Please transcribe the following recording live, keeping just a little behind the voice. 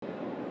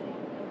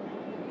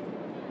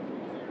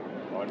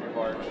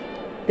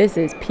This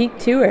is Peak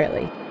Too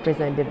Early,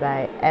 presented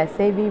by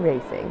SAV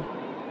Racing,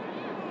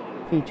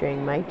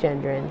 featuring Mike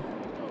Gendron,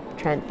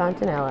 Trent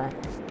Fontanella,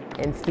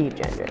 and Steve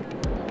Gendron.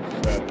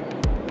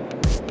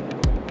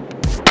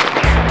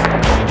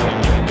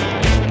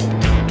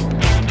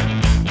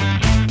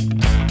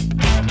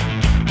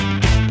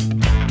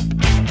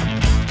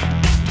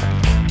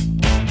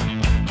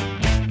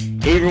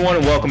 Hey everyone,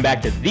 and welcome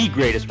back to the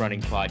greatest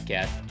running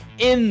podcast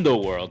in the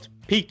world,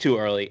 Peak Too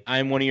Early.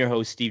 I'm one of your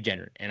hosts, Steve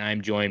Gendron, and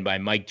I'm joined by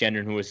Mike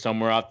Gendron, who is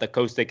somewhere off the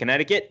coast of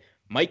Connecticut.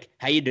 Mike,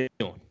 how you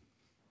doing?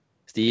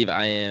 Steve,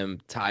 I am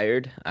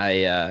tired.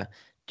 I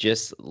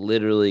just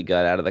literally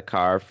got out of the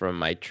car from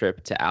my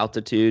trip to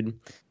Altitude.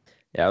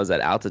 Yeah, I was at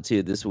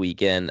Altitude this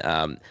weekend.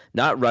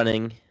 Not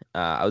running.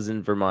 I was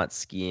in Vermont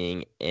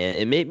skiing, and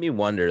it made me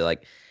wonder,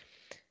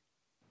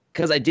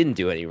 because I didn't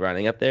do any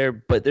running up there,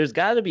 but there's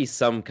got to be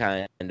some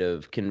kind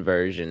of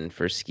conversion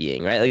for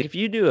skiing, right? Like if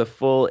you do a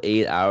full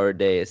 8-hour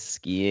day of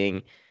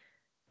skiing,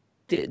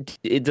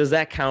 does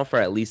that count for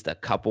at least a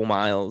couple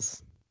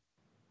miles?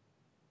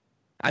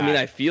 I mean,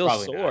 I feel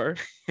sore.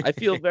 I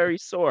feel very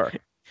sore.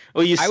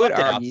 Well, you slept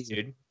at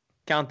altitude.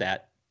 Count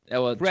that. Yeah,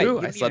 well, right. True.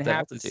 You I slept at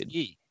have altitude. To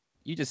ski.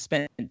 You just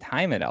spent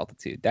time at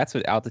altitude. That's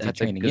what altitude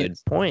training is.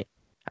 That's a good point.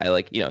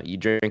 You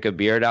drink a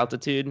beer at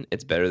altitude.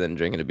 It's better than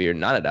drinking a beer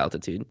not at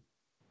altitude.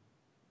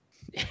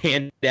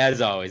 And as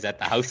always, at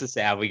the House of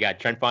Sav, we got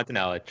Trent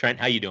Fontanella. Trent,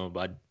 how you doing,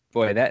 bud?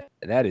 Boy, that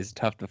is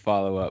tough to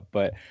follow up,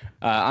 but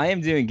I am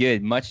doing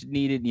good. Much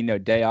needed,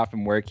 day off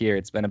from work here.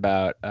 It's been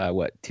about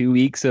 2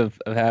 weeks of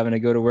having to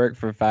go to work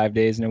for 5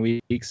 days in a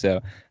week.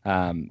 So,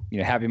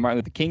 happy Martin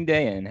Luther King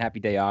Day and happy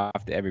day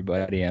off to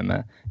everybody.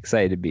 I'm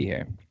excited to be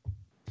here.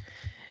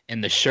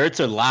 And the shirts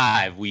are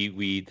live.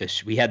 We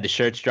had the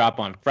shirts drop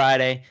on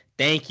Friday.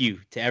 Thank you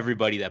to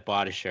everybody that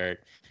bought a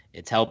shirt.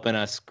 It's helping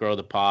us grow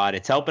the pod.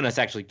 It's helping us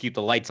actually keep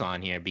the lights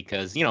on here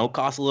because, it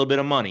costs a little bit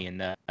of money.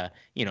 And,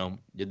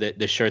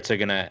 the shirts are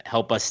going to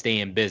help us stay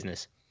in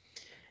business.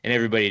 And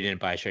everybody didn't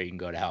buy a shirt, you can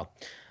go to hell.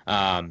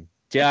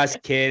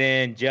 Just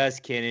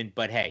kidding.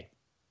 But, hey,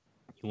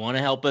 you want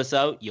to help us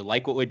out? You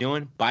like what we're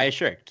doing? Buy a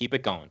shirt. Keep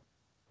it going.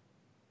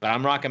 But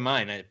I'm rocking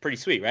mine. Pretty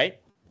sweet,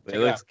 right? It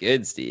looks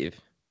good, Steve.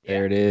 Yeah.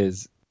 There it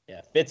is. Yeah,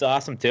 fits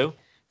awesome, too.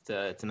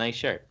 It's a nice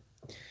shirt.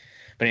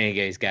 But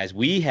anyways, guys,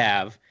 we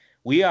had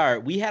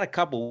a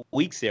couple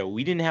weeks there.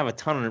 We didn't have a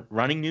ton of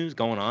running news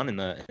going on in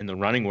the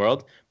running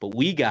world, but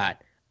we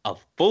got a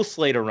full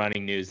slate of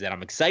running news that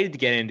I'm excited to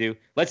get into.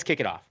 Let's kick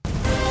it off.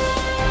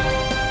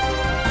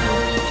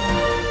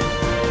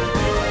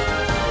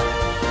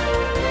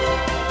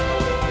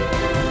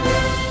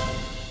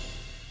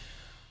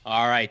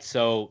 All right,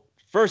 so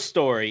first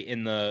story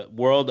in the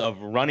world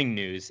of running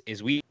news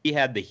is we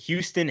had the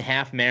Houston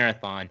Half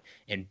Marathon,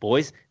 and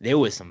boys, there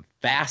was some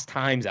fast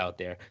times out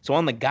there. So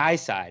on the guy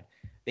side,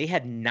 they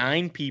had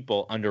 9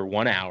 people under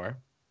 1 hour,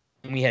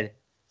 and we had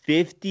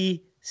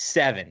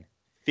 57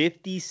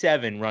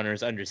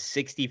 runners under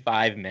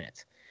 65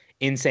 minutes.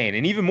 Insane.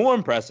 And even more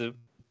impressive,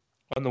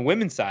 on the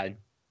women's side,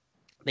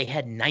 they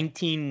had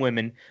 19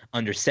 women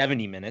under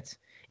 70 minutes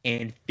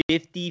and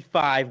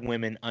 55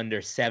 women under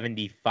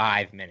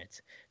 75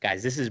 minutes.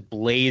 Guys, this is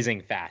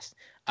blazing fast.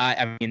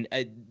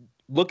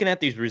 Looking at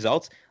these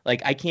results,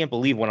 I can't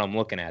believe what I'm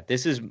looking at.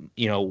 This is,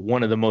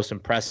 one of the most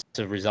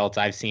impressive results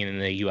I've seen in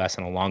the U.S.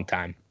 in a long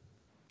time.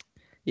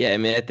 Yeah,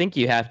 I think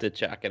you have to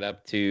chalk it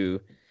up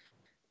to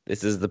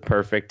this is the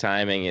perfect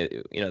timing,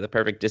 the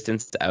perfect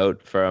distance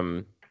out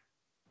from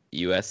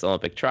U.S.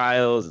 Olympic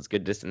trials. It's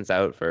good distance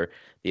out for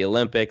the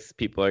Olympics.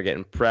 People are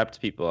getting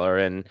prepped. People are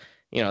in,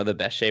 the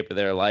best shape of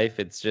their life.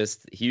 It's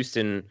just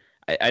Houston.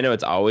 I know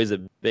it's always a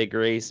big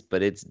race,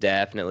 but it's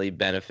definitely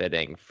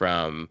benefiting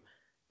from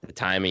the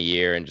time of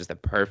year and just the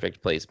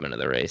perfect placement of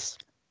the race.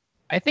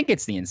 I think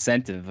it's the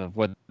incentive of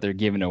what they're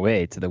giving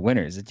away to the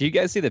winners. Did you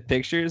guys see the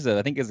pictures?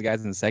 I think the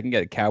guys in the second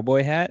got a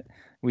cowboy hat.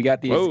 We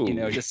got these,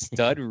 just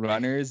stud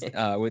runners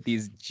with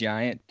these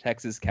giant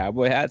Texas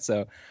cowboy hats.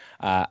 So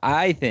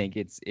I think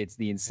it's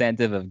the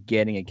incentive of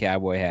getting a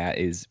cowboy hat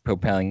is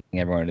propelling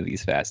everyone to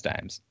these fast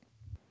times.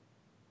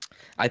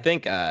 I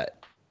think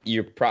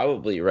you're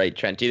probably right,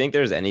 Trent. Do you think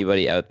there's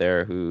anybody out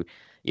there who,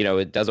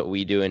 it does what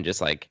we do and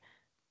just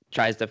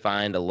tries to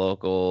find a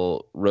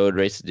local road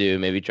race to do,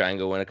 maybe try and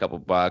go win a couple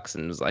bucks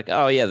and was like,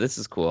 oh yeah, this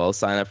is cool. I'll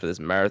sign up for this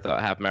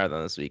half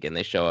marathon this week. And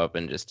they show up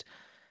and just,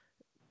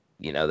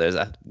 there's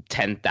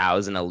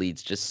 10,000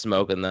 elites just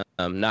smoking them,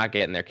 not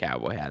getting their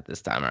cowboy hat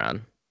this time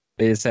around.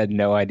 They just had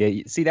no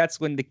idea. See,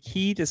 that's when the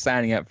key to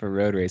signing up for a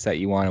road race that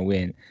you want to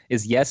win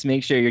is, yes,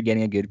 make sure you're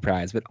getting a good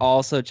prize, but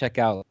also check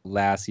out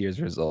last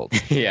year's results.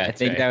 Yeah, I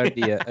think that would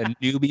be a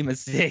newbie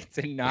mistake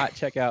to not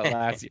check out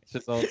last year's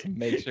results and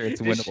make sure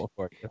it's winnable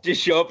for you.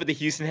 Just show up at the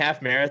Houston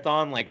Half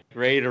Marathon,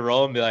 ready to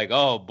roll and be like,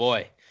 oh,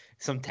 boy,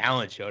 some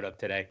talent showed up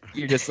today.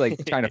 You're just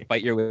trying to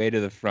fight your way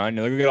to the front.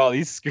 And look at all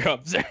these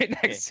scrubs right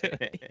next to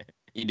me.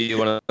 You do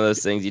one of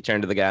those things. You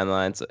turn to the guy in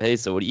line. So, hey,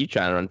 so what are you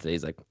trying to run today?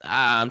 He's like,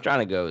 I'm trying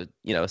to go,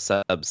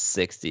 sub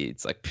 60.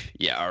 It's like,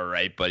 yeah, all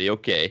right, buddy.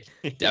 Okay.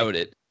 Doubt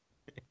it.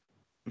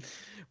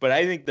 But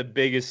I think the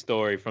biggest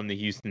story from the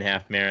Houston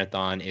Half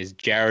Marathon is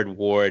Jared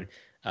Ward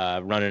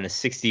running a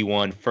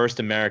 61, first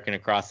American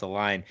across the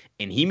line,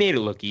 and he made it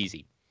look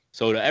easy.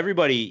 So to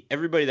everybody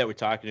that we're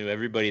talking to,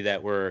 everybody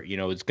that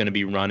is going to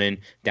be running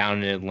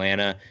down in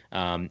Atlanta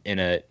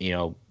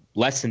in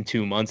less than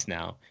 2 months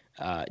now,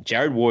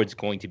 Jared Ward's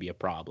going to be a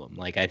problem.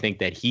 Like, I think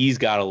that he's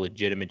got a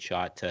legitimate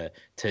shot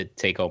to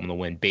take home the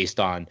win based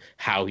on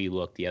how he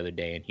looked the other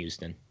day in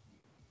Houston.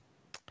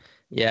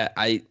 Yeah,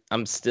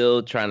 I'm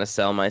still trying to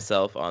sell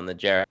myself on the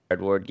Jared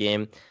Ward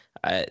game.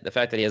 The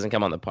fact that he hasn't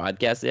come on the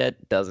podcast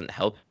yet doesn't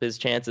help his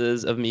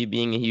chances of me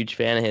being a huge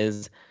fan of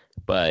his.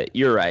 But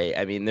you're right.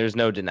 I mean, there's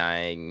no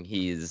denying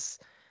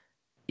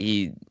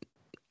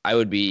I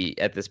would be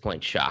at this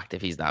point shocked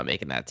if he's not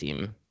making that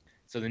team.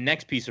 So the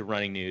next piece of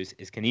running news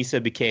is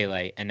Kenisa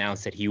Bekele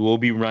announced that he will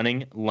be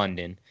running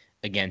London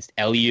against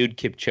Eliud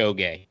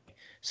Kipchoge.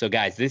 So,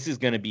 guys, this is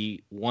going to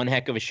be one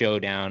heck of a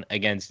showdown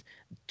against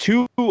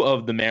two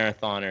of the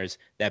marathoners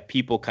that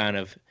people kind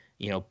of,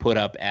 put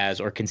up as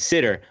or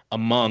consider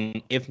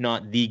among, if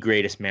not the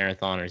greatest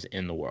marathoners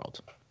in the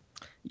world.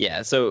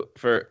 Yeah, so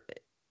for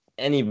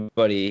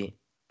anybody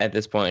at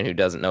this point who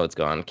doesn't know what's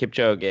going on,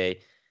 Kipchoge,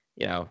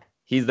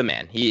 he's the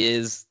man. He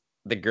is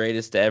the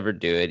greatest to ever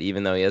do it,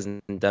 even though he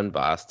hasn't done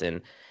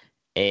Boston.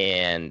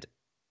 But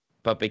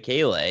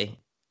Bekele,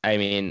 I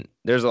mean,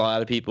 there's a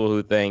lot of people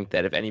who think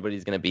that if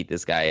anybody's going to beat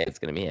this guy, it's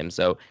going to be him.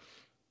 So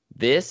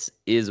this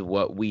is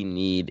what we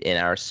need in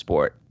our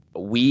sport.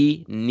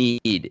 We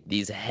need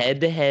these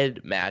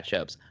head-to-head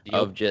matchups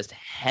of just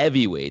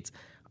heavyweights.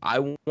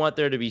 I want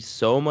there to be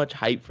so much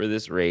hype for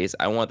this race.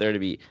 I want there to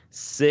be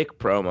sick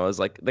promos,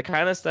 like the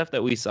kind of stuff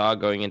that we saw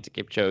going into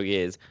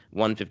Kipchoge's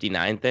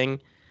 159 thing.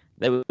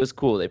 That was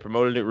cool. They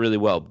promoted it really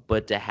well.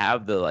 But to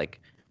have the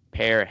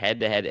pair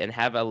head-to-head and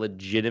have a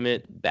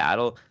legitimate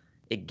battle,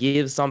 it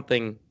gives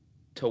something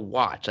to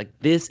watch. Like,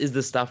 this is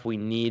the stuff we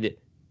need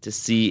to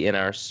see in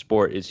our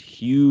sport, is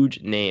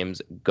huge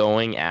names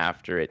going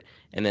after it.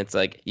 And it's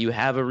like, you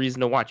have a reason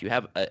to watch. You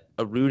have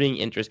a rooting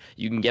interest.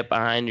 You can get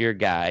behind your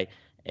guy.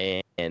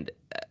 And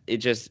it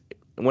just,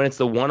 when it's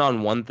the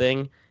one-on-one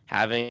thing,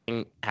 having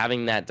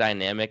that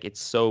dynamic,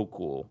 it's so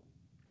cool.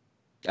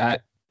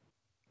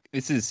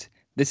 This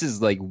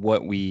is like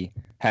what we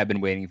have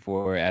been waiting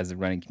for as a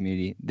running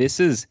community. This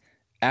is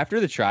after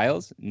the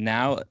trials.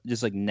 Now,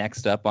 just like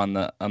next up on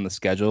the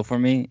schedule for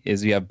me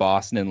is we have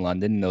Boston and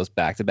London in those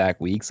back-to-back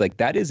weeks. Like,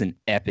 that is an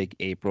epic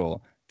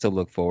April to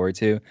look forward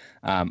to.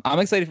 I'm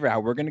excited for how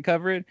we're going to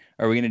cover it.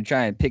 Are we going to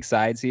try and pick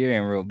sides here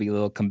and we'll be a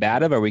little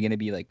combative? Are we going to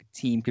be like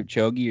Team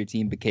Kipchoge or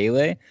Team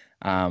Bekele?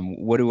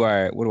 What do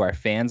our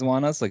fans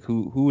want us? Like,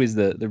 who is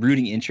the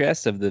rooting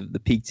interest of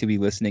the Peak to Be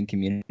listening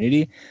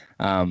community?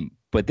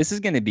 But this is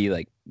going to be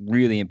like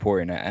really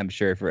important, I'm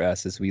sure, for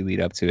us as we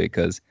lead up to it,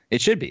 because it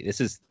should be.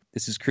 This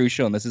is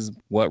crucial, and this is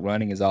what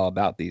running is all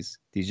about. These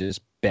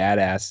just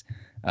badass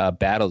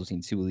battles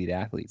between two elite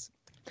athletes.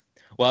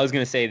 Well, I was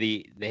going to say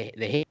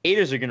the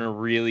haters are going to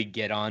really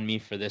get on me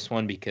for this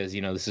one because,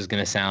 this is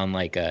going to sound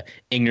like a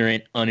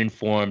ignorant,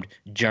 uninformed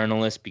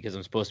journalist because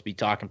I'm supposed to be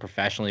talking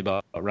professionally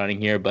about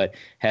running here. But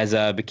has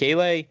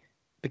Bekele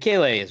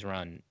has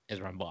run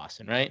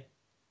Boston, right?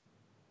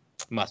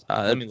 Must.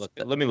 Let me look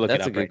it up.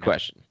 That's a good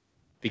question. Now.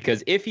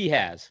 Because if he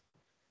has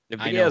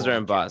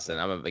run Boston,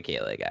 I'm a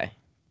Bekele guy.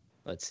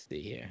 Let's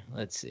see here.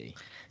 Let's see.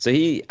 So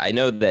I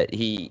know that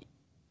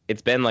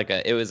it's been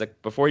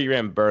before he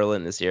ran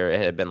Berlin this year, it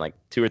had been like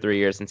 2 or 3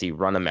 years since he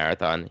run a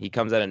marathon. He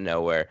comes out of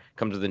nowhere,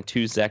 comes within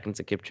 2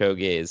 seconds of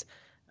Kipchoge's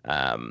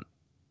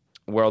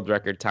world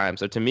record time.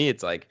 So to me,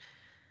 it's like,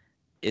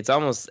 it's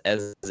almost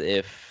as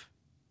if,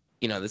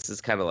 this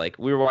is kind of like,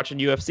 we were watching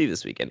UFC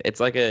this weekend.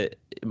 It's like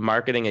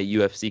marketing a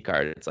UFC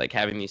card. It's like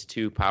having these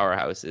two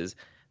powerhouses.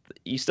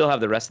 You still have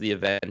the rest of the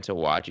event to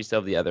watch. You still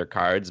have the other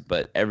cards,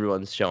 but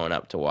everyone's showing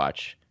up to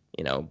watch,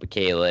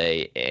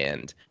 Bekele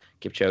and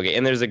Kipchoge.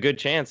 And there's a good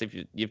chance if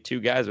you have two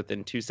guys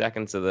within 2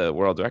 seconds of the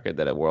world record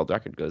that a world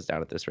record goes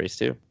down at this race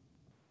too.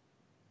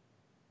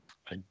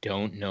 I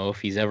don't know if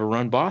he's ever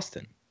run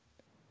Boston.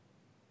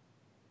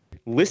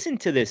 Listen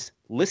to this,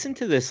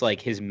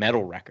 like his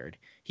medal record.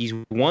 He's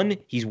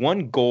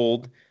won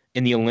gold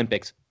in the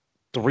Olympics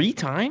 3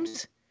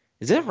 times.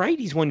 Is that right?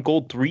 He's won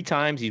gold 3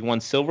 times. He's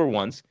won silver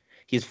once.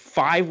 He has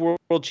 5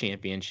 world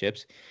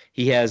championships.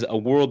 He has a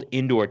world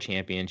indoor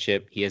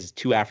championship. He has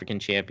 2 African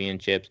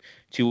championships,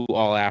 2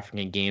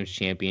 All-African Games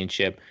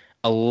championship,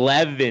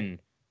 11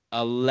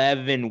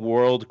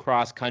 world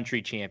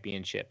cross-country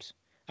championships.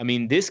 I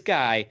mean, this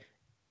guy,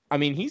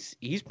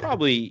 he's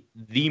probably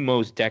the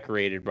most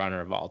decorated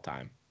runner of all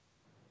time.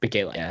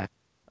 Bekele. Yeah.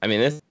 I mean,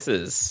 this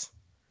is...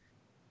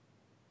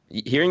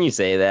 Hearing you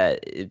say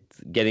that, it's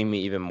getting me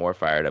even more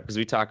fired up because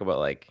we talk about,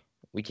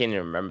 we can't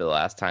even remember the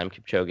last time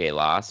Kipchoge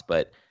lost,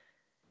 but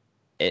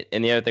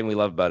and the other thing we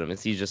love about him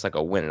is he's just like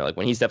a winner. Like,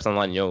 when he steps on the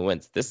line, he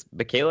wins. This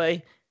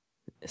Bekele,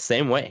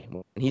 same way.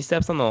 When he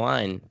steps on the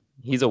line,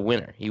 he's a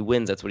winner. He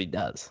wins. That's what he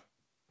does.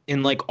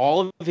 In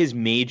all of his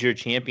major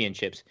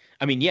championships,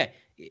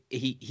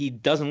 he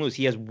doesn't lose.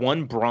 He has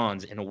 1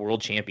 bronze in a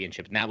world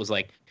championship, and that was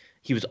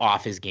he was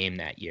off his game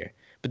that year.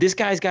 But this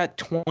guy's got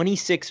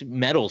 26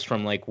 medals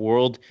from like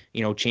world,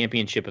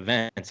 championship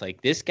events.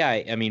 Like this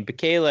guy, I mean,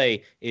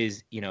 Bekele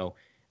is,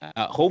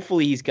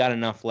 hopefully he's got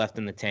enough left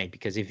in the tank,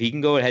 because if he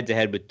can go head to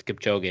head with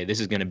Kipchoge, this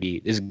is gonna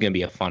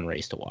be a fun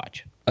race to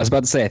watch. I was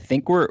about to say, I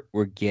think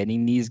we're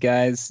getting these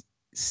guys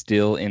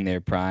still in their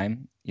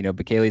prime.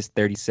 Bekele's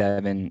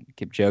 37,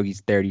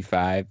 Kipchoge's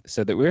 35,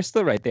 so that we're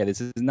still right there.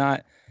 This is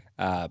not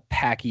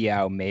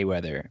Pacquiao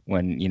Mayweather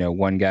when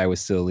one guy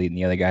was still leading,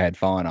 the other guy had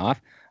fallen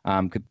off.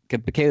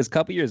 Bekele's a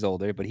couple years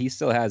older, but he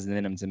still has it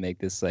in him to make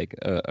this like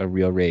a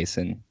real race,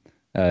 and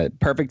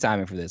perfect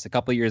timing for this. A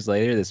couple years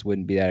later, this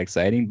wouldn't be that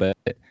exciting, but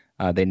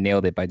they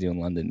nailed it by doing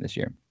London this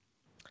year.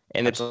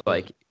 And it's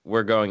like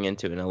we're going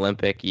into an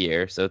Olympic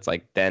year, so it's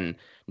like then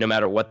no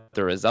matter what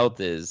the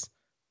result is,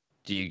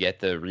 do you get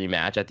the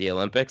rematch at the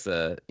Olympics?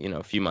 A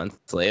few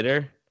months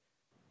later,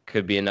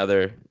 could be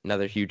another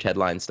huge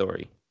headline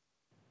story.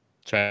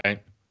 That's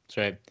right. That's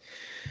right.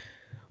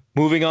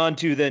 Moving on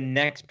to the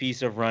next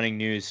piece of running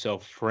news. So,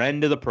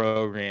 friend of the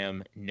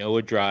program,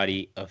 Noah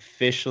Droddy,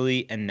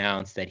 officially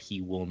announced that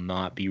he will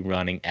not be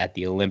running at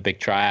the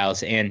Olympic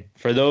trials. And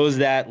for those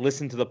that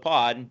listen to the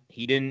pod,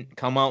 he didn't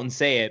come out and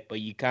say it, but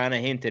you kind of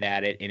hinted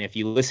at it. And if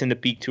you listened to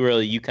Peak Too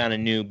Early, you kind of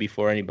knew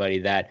before anybody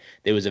that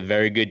there was a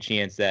very good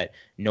chance that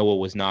Noah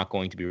was not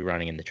going to be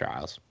running in the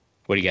trials.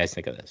 What do you guys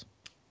think of this?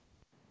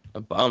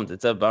 I'm bummed.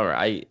 It's a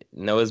bummer.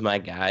 Noah's my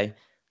guy.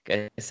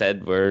 Like I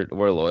said, we're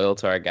loyal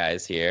to our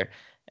guys here.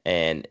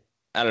 And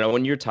I don't know,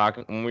 when we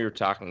were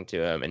talking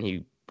to him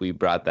and we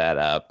brought that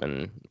up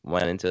and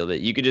went into it,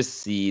 you could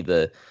just see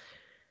the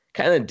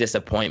kind of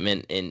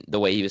disappointment in the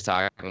way he was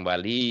talking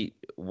about it. He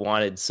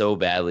wanted so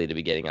badly to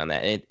be getting on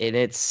that. And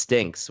it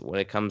stinks when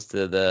it comes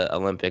to the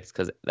Olympics,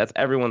 because that's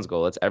everyone's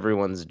goal. It's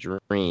everyone's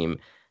dream.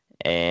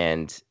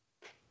 And,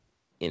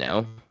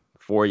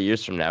 4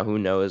 years from now, who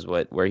knows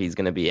where he's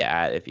going to be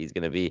at, if he's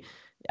going to be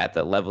at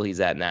the level he's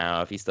at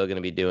now, if he's still going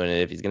to be doing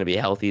it, if he's going to be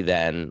healthy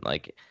then.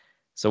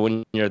 So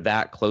when you're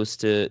that close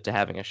to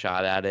having a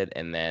shot at it,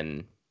 and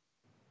then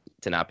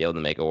to not be able to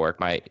make it work,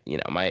 my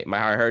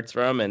heart hurts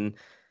for him, and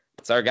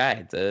it's our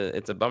guy.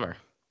 It's a bummer.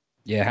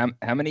 Yeah.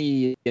 How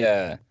many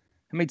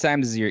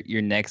times is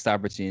your next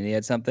opportunity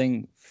at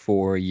something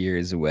 4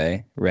 years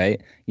away,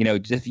 right?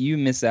 If you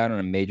miss out on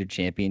a major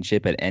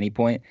championship at any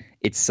point,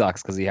 it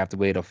sucks because you have to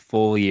wait a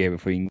full year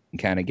before you can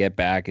kind of get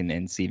back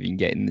and see if you can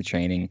get in the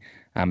training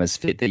as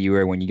fit that you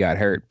were when you got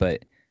hurt.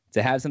 But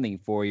to have something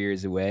 4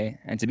 years away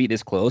and to be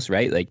this close,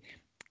 right? Like,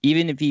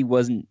 even if he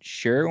wasn't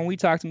sure when we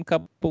talked to him a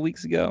couple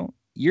weeks ago,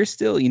 you're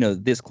still,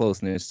 this close,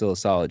 and there's still a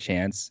solid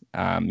chance.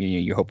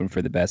 You're hoping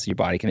for the best. Your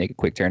body can make a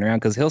quick turnaround,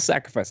 because he'll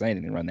sacrifice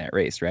anything to run that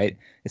race, right?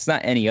 It's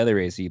not any other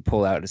race you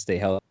pull out to stay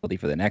healthy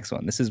for the next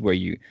one. This is where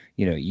you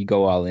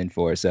go all in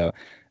for. So,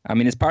 I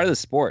mean, it's part of the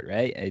sport,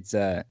 right? It's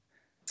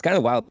kind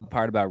of the wild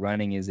part about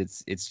running is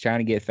it's trying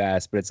to get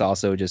fast, but it's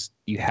also just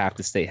you have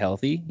to stay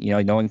healthy.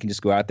 No one can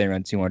just go out there and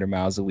run 200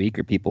 miles a week,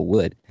 or people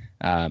would.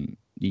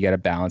 You got to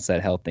balance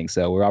that health thing.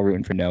 So we're all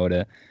rooting for Noah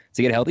to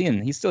get healthy,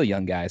 and he's still a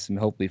young guy. So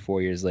hopefully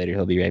 4 years later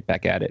he'll be right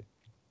back at it.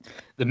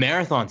 The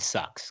marathon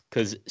sucks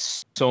because it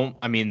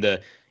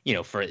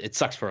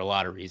sucks for a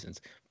lot of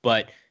reasons,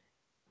 but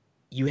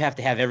you have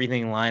to have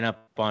everything line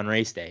up on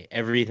race day.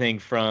 Everything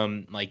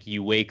from like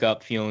you wake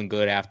up feeling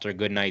good after a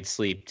good night's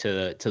sleep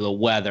to the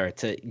weather,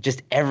 to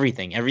just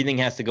everything. Everything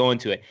has to go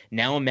into it.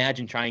 Now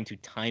imagine trying to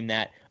time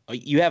that.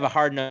 You have a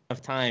hard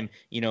enough time,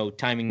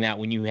 timing that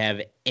when you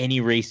have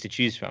any race to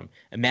choose from.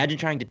 Imagine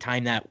trying to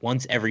time that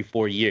once every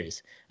 4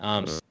 years.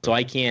 So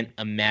I can't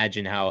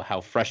imagine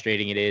how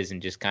frustrating it is, and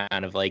just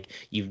kind of like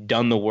you've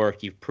done the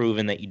work, you've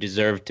proven that you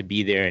deserve to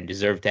be there and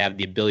deserve to have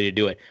the ability to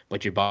do it,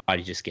 but your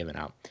body's just giving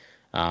out.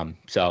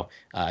 So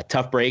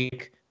tough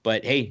break,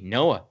 but hey,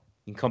 Noah,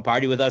 you can come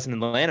party with us in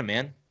Atlanta,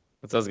 man.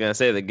 That's what I was gonna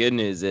say. The good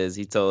news is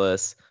he told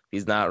us if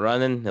he's not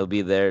running, he'll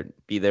be there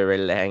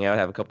ready to hang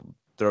out,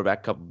 throw back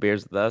a couple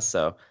beers with us.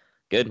 So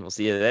good. We'll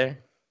see you there.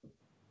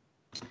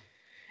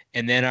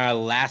 And then our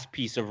last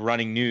piece of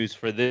running news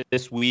for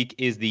this week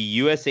is the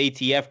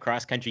USATF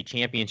Cross Country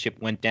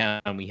Championship went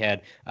down. We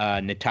had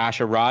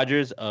Natasha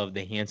Rogers of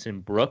the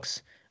Hanson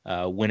Brooks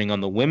winning on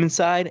the women's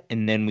side,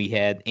 and then we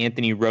had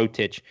Anthony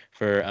Rotich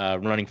for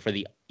running for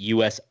the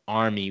U.S.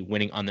 Army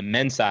winning on the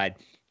men's side.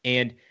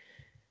 And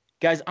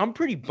guys, I'm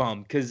pretty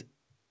bummed because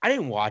I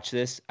didn't watch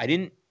this. I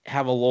didn't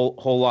have a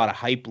whole lot of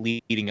hype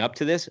leading up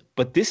to this,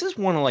 but this is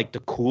one of like the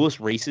coolest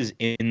races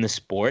in the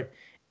sport,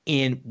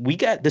 and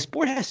the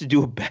sport has to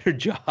do a better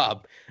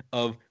job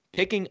of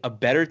picking a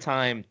better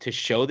time to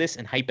show this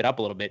and hype it up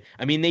a little bit.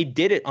 I mean, they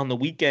did it on the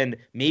weekend,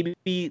 maybe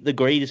the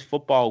greatest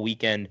football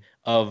weekend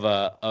of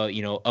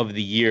the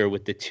year,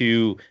 with the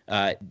two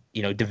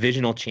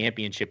divisional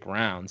championship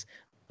rounds.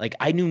 Like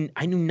I knew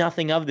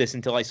nothing of this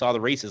until I saw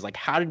the races. Like,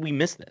 how did we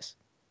miss this?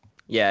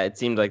 Yeah, it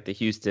seemed like the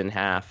Houston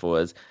half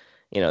was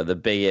the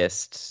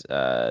biggest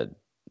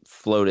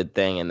floated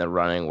thing in the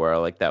running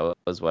world. Like, that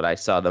was what I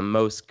saw the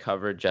most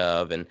coverage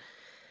of. And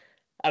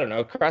I don't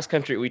know, cross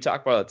country, we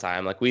talk about all the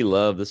time. Like, we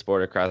love the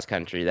sport of cross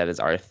country. That is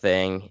our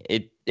thing.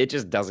 It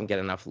just doesn't get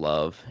enough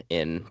love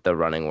in the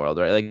running world,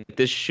 right? Like,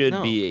 this should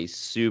No. be a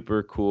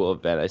super cool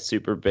event, a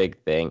super big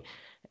thing.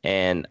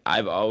 And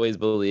I've always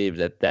believed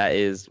that that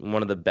is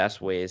one of the best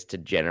ways to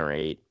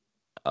generate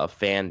a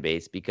fan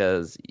base,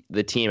 because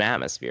the team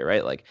atmosphere,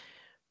 right? Like,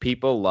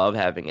 people love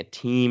having a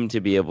team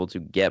to be able to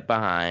get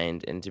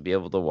behind and to be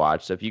able to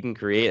watch. So if you can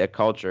create a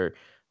culture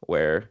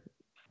where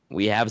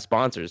we have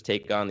sponsors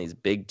take on these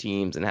big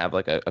teams and have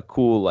like a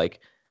cool, like,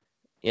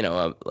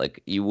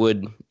 like you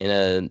would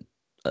in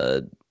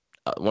a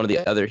one of the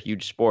other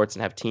huge sports,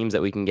 and have teams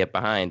that we can get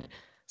behind.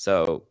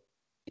 So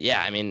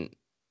yeah, I mean,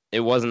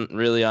 it wasn't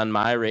really on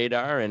my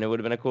radar, and it would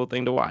have been a cool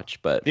thing to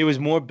watch, but There was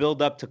more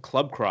build up to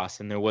Club Cross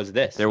than there was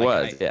this. there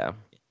was, yeah.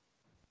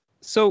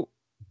 So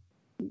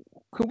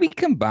could we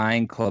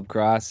combine Club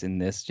Cross in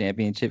this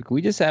championship? Could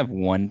we just have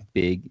one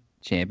big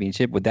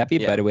championship? Would that be a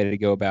Yeah. better way to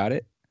go about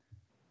it?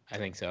 I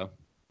think so.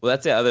 Well,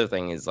 that's the other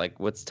thing, is like,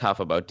 what's tough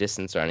about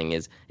distance running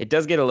is it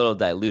does get a little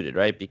diluted,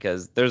 right?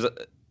 Because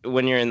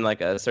when you're in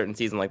like a certain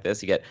season like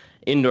this, you get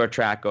indoor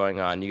track going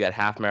on, you got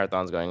half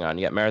marathons going on,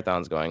 you got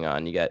marathons going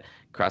on, you got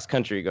cross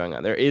country going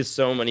on. There is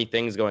so many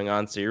things going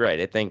on. So you're right.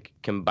 I think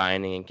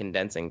combining and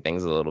condensing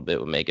things a little bit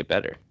would make it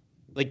better.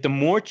 Like, the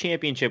more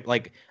championship,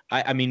 like,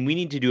 I mean, we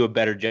need to do a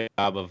better job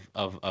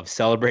of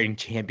celebrating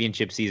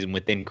championship season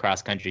within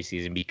cross country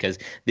season, because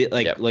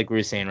like we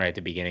were saying right at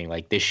the beginning,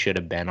 like, this should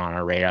have been on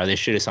our radar. This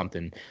should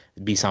have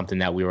be something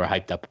that we were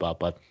hyped up about,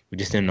 but we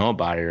just didn't know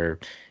about it, or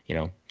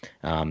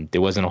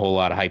there wasn't a whole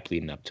lot of hype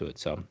leading up to it.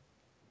 So,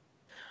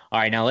 all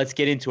right, now let's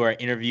get into our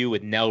interview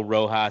with Nell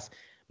Rojas.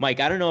 Mike,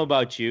 I don't know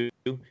about you.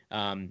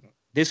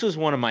 This was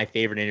one of my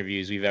favorite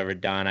interviews we've ever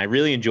done. I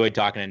really enjoyed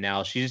talking to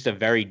Nell. She's just a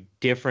very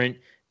different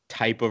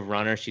type of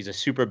runner. She's a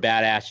super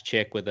badass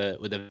chick with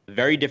a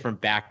very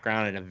different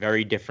background and a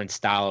very different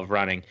style of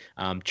running.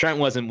 Trent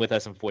wasn't with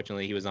us,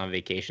 unfortunately. He was on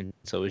vacation,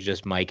 so it was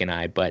just Mike and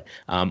I. But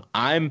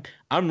I'm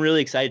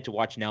really excited to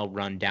watch Nell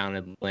run down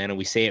in Atlanta.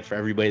 We say it for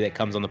everybody that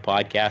comes on the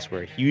podcast.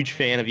 We're a huge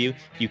fan of you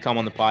if you come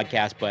on the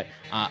podcast. But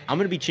I'm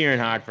going to be cheering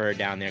hard for her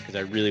down there, because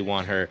I really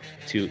want her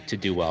to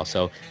do well.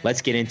 So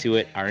let's get into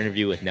it. Our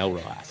interview with Nell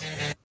Rojas.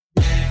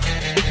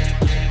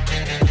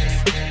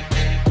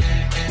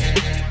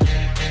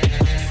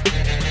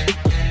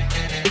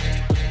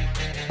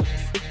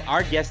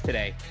 Our guest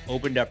today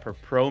opened up her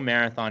pro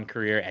marathon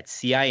career at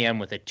CIM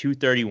with a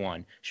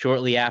 2:31.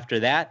 Shortly after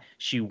that,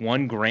 she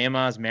won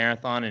Grandma's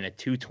Marathon in a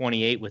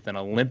 2:28 with an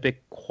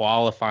Olympic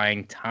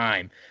qualifying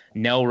time.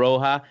 Nell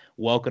Rojas,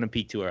 welcome to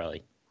Peak Too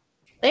Early.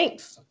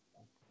 Thanks.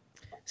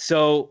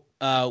 So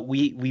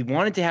we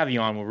wanted to have you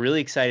on. We're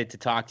really excited to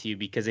talk to you,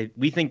 because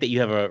we think that you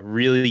have a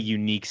really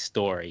unique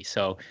story.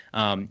 So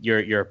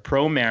you're a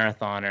pro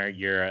marathoner,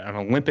 you're an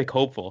Olympic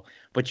hopeful,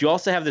 but you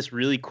also have this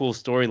really cool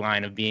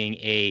storyline of being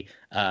a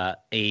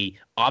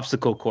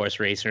obstacle course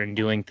racer and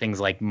doing things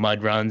like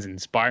mud runs and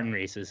Spartan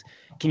races.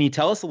 Can you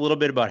tell us a little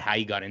bit about how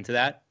you got into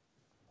that?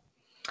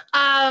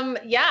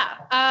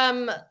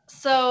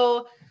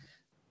 So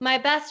my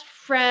best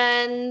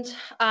friend,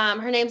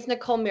 her name's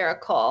Nicole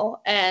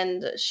Miracle,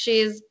 and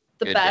she's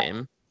the Good best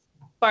name.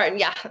 Spartan.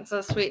 Yeah, it's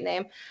a sweet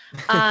name.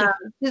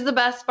 She's the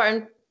best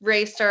Spartan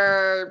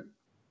racer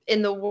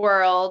in the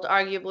world,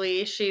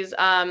 arguably.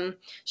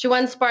 She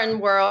won Spartan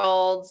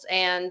Worlds,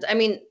 and I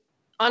mean,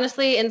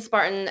 honestly, in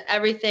Spartan,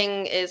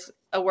 everything is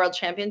a world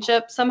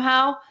championship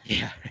somehow.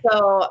 Yeah.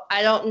 So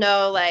I don't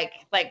know,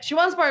 like she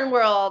won Spartan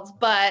Worlds,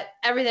 but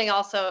everything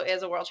also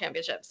is a world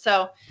championship.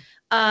 So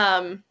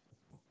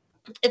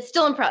it's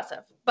still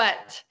impressive.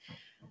 But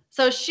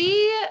so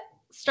she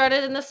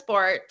started in the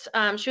sport.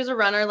 She was a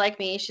runner like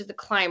me. She's a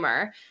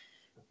climber.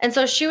 And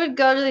so she would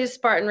go to these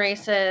Spartan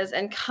races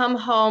and come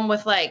home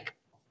with like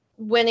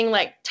winning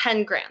like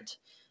 10 grand.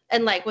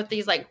 And like with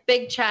these like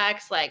big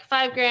checks, like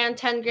 5 grand,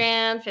 10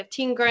 grand,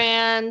 15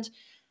 grand.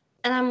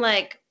 And I'm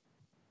like,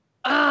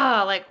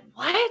 oh, like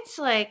what?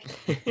 Like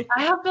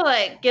I have to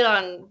like get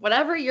on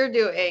whatever you're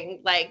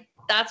doing. Like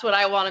that's what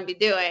I want to be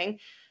doing.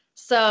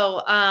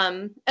 So,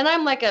 and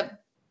I'm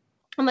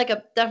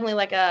definitely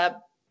like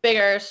a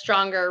bigger,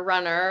 stronger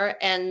runner.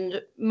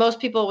 And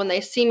most people, when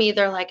they see me,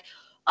 they're like,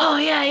 oh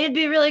yeah, you'd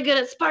be really good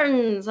at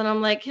Spartans. And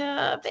I'm like,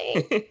 yeah,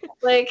 thanks.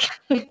 Like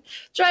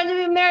trying to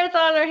be a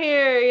marathoner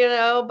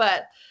here,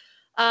 but,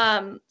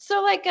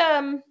 so like,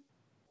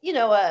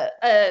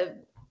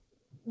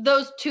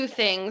 those two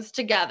things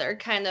together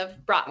kind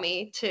of brought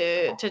me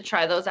to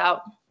try those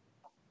out.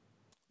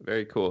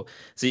 Very cool.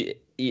 See,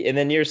 and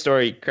then your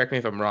story, correct me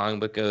if I'm wrong,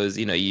 but goes,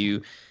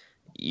 you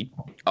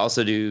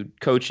also do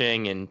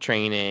coaching and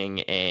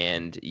training,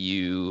 and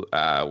you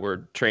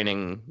were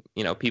training,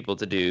 people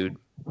to do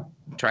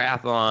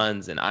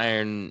triathlons and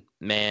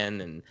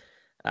Ironman, and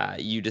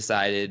you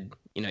decided,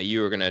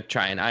 you were going to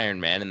try an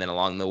Ironman, and then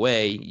along the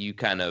way, you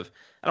kind of,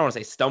 I don't want to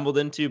say stumbled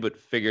into, but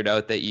figured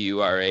out that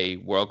you are a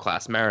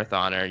world-class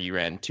marathoner. You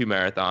ran 2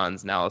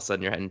 marathons. Now all of a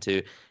sudden you're heading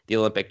to the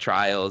Olympic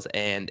trials.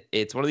 And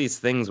it's one of these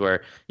things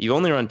where you've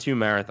only run 2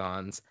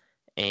 marathons,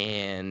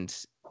 and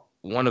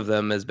one of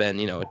them has been,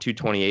 a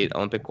 2:28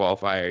 Olympic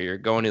qualifier. You're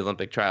going to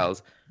Olympic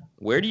trials.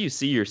 Where do you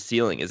see your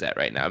ceiling is at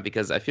right now?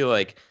 Because I feel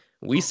like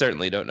we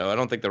certainly don't know. I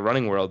don't think the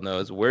running world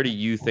knows. Where do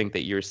you think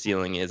that your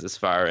ceiling is as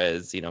far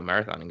as,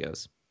 marathoning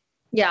goes?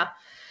 Yeah.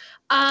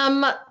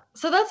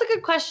 So that's a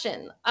good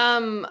question.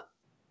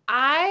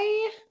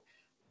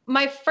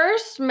 My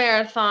first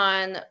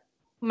marathon,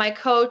 my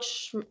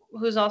coach,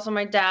 who's also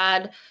my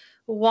dad,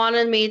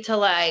 wanted me to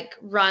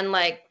run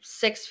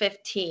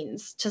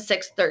 6:15s to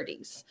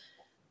 6:30s.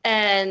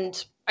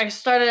 And I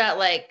started at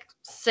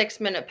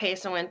 6-minute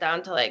pace and went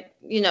down to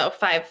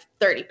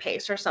 5:30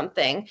 pace or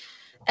something.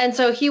 And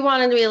so he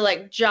wanted me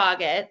to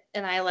jog it.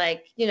 And I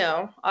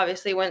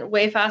obviously went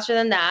way faster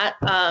than that.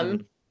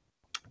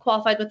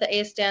 Qualified with the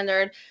A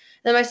standard.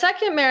 Then my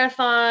second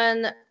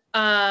marathon,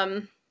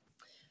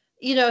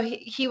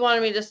 he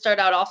wanted me to start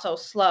out also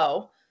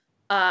slow.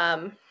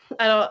 And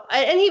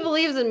he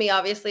believes in me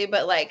obviously,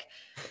 but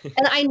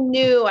and I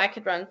knew I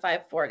could run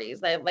 5:40s.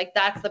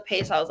 That's the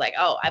pace. I was like,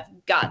 oh, I've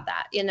got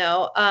that,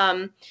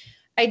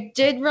 I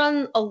did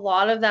run a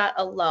lot of that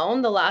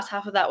alone. The last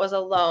half of that was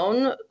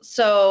alone.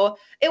 So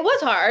it was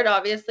hard,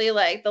 obviously.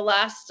 The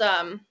last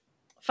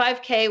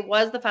 5K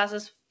was the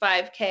fastest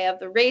 5K of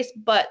the race,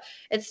 but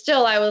it's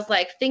still, I was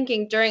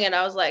thinking during it,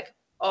 I was like,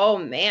 oh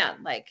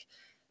man,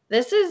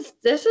 this is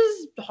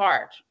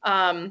hard.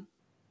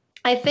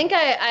 I think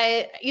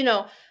I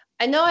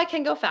know I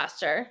can go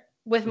faster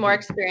with more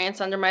experience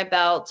under my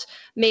belt,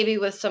 maybe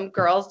with some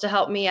girls to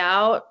help me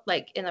out,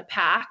 in a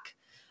pack.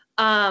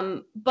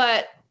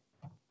 But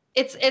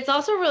it's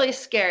also really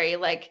scary.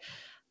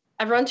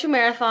 I've run 2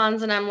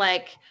 marathons and I'm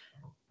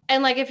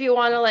if you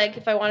want to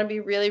if I want to be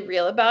really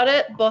real about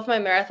it, both my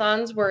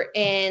marathons were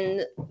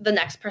in the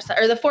next percent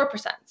or the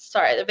 4%,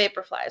 sorry, the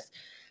Vaporflies.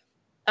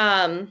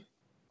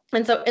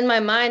 And so in my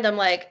mind, I'm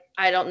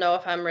I don't know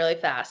if I'm really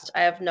fast.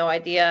 I have no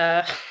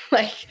idea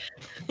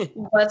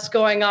what's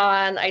going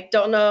on. I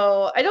don't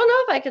know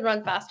if I can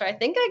run faster. I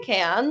think I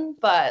can,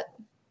 but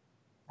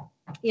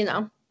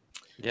Yeah.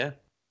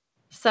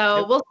 So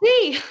Yep. We'll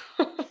see.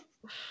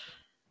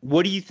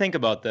 What do you think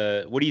about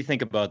the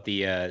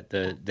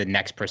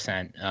next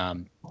percent?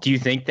 Do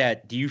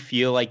you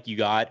feel like you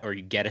got or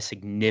you get a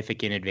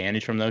significant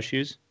advantage from those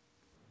shoes?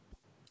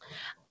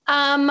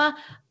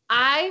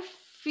 I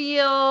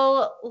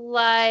feel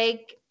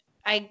like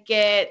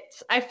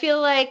I feel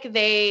like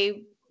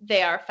they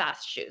are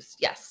fast shoes.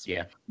 Yes.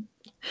 Yeah.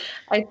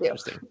 I do.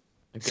 Interesting. Okay.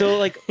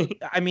 So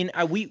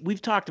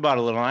we've talked about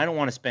it a little, and I don't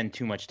want to spend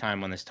too much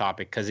time on this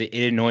topic because it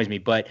annoys me,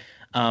 but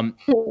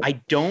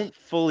I don't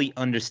fully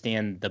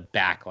understand the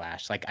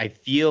backlash. I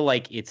feel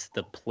like it's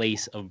the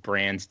place of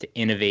brands to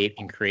innovate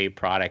and create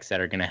products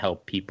that are going to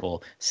help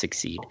people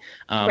succeed.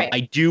 Right. I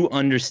do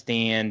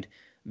understand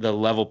the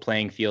level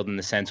playing field in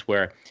the sense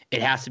where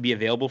it has to be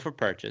available for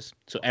purchase.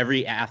 So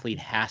every athlete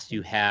has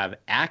to have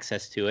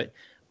access to it.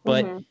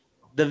 But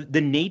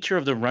the nature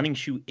of the running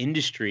shoe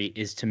industry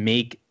is to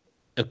make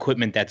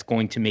equipment that's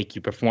going to make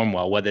you perform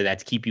well, whether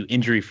that's keep you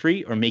injury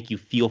free or make you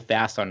feel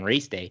fast on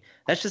race day.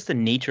 That's just the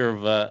nature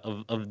of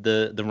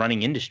the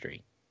running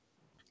industry.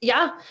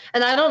 Yeah.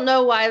 And I don't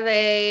know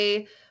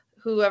why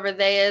whoever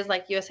they is,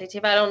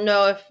 USATF, I don't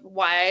know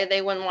why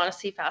they wouldn't want to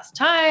see fast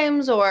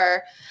times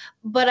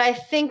but I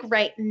think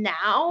right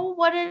now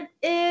what it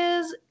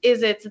is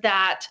it's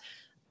that,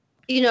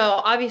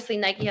 obviously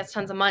Nike has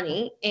tons of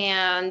money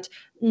and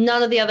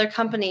none of the other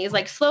companies,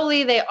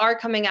 slowly they are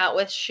coming out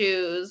with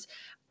shoes.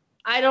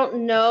 I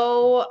don't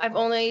know. I've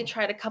only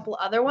tried a couple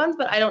other ones,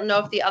 but I don't know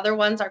if the other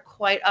ones are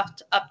quite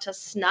up to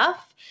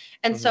snuff.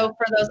 And so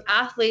for those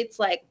athletes,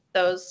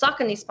 those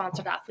Saucony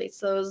sponsored athletes,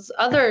 those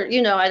other,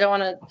 I don't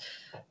want to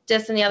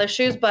diss any other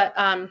shoes, but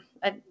I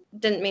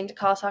didn't mean to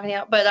call Saucony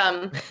out, but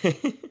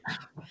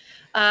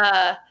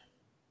I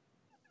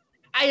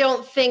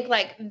don't think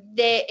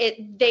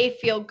they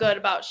feel good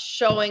about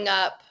showing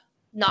up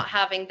not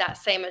having that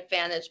same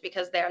advantage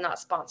because they're not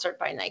sponsored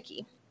by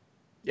Nike.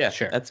 Yeah,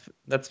 sure.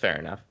 That's fair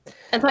enough.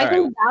 And so I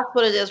think that's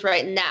what it is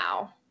right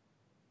now.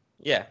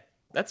 Yeah,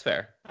 that's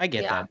fair. I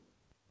get that.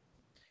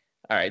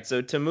 All right,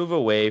 so to move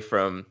away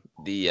from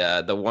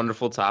the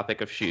wonderful topic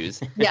of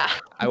shoes, yeah,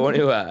 I want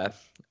to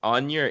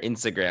on your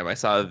Instagram, I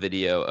saw a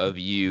video of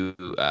you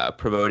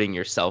promoting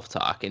your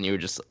self-talk, and you were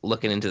just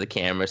looking into the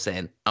camera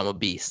saying, "I'm a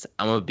beast,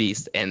 I'm a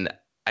beast," and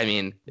I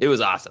mean, it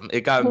was awesome.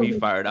 It got me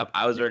fired up.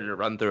 I was ready to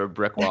run through a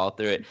brick wall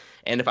through it.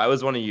 And if I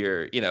was one of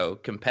your,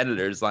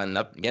 competitors lining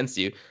up against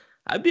you,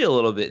 I'd be a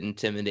little bit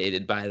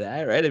intimidated by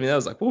that, right? I mean, that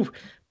was woo.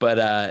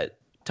 But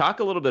talk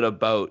a little bit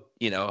about,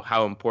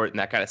 how important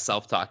that kind of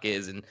self-talk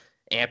is and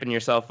amping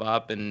yourself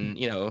up and,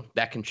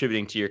 that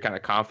contributing to your kind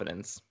of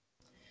confidence.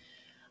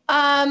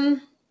 I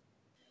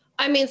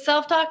mean,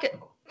 self-talk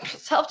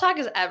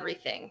is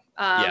everything.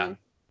 Yeah.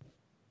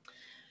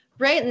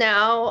 Right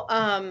now,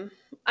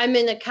 I'm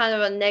in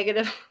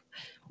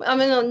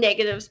I'm in a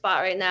negative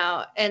spot right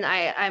now. And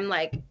I'm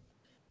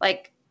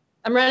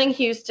I'm running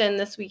Houston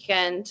this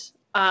weekend.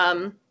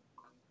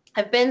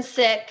 I've been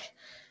sick.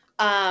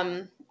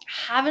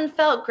 Haven't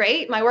felt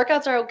great. My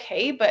workouts are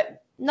okay,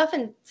 but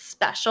nothing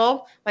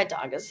special. My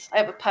dog I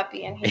have a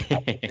puppy and he's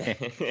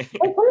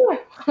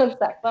one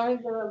sec. Let me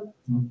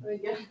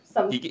give him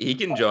some. He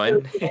can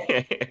join.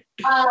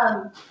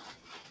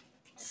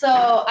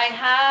 So I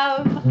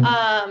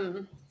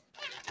have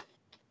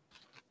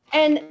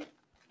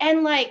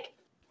and like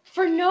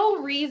for no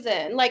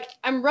reason, like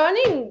I'm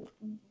running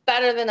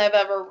better than I've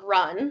ever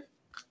run.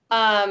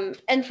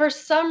 And for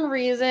some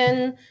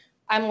reason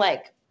I'm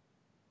like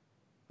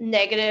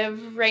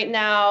negative right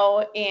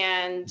now,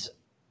 and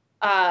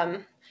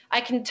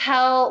I can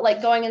tell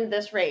like going into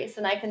this race,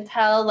 and I can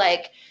tell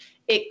like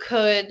it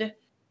could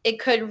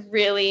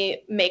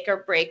really make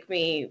or break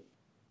me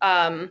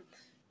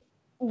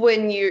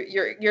when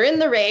you're in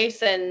the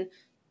race and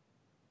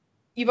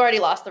you've already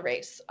lost the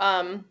race.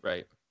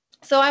 Right.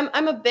 So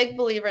I'm a big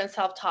believer in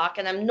self-talk,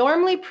 and I'm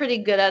normally pretty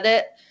good at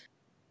it,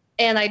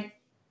 and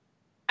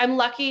I'm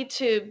lucky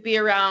to be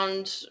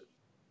around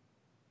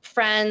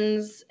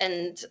friends,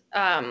 and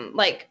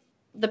like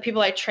the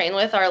people I train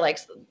with are like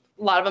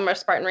a lot of them are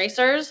Spartan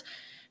racers,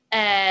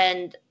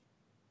 and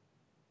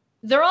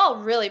they're all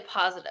really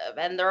positive,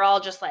 and they're all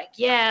just like,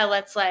 yeah,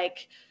 let's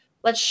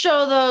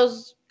show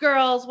those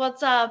girls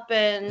what's up,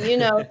 and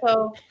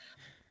so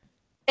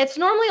it's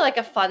normally like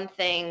a fun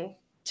thing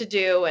to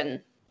do.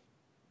 And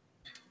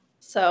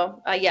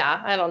so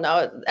yeah, I don't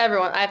know,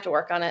 I have to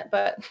work on it,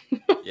 but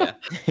yeah,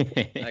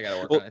 I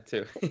gotta work on it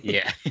too.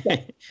 Yeah.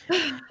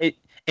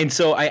 And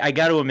so I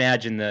got to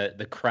imagine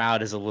the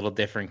crowd is a little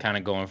different, kind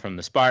of going from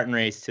the Spartan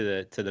race to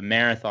the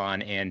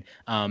marathon. And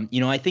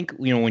I think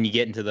when you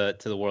get into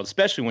the world,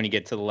 especially when you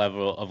get to the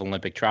level of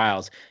Olympic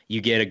trials, you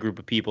get a group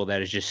of people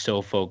that is just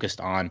so focused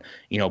on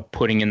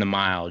putting in the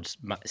miles,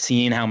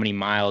 seeing how many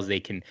miles they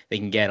can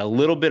get, a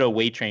little bit of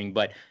weight training.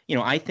 But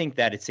I think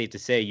that it's safe to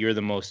say you're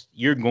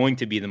going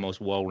to be the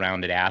most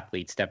well-rounded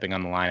athlete stepping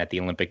on the line at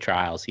the Olympic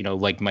trials.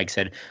 Like Mike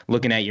said,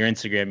 looking at your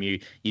Instagram,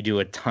 you do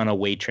a ton of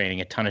weight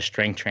training, a ton of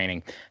strength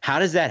training. How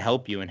does that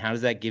help you, and how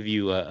does that give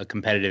you a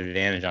competitive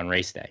advantage on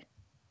race day?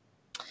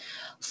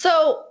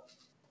 So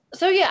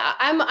yeah,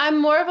 I'm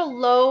more of a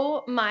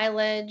low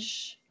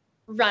mileage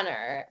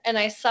runner, and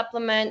I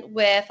supplement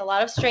with a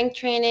lot of strength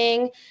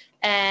training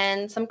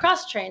and some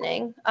cross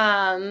training.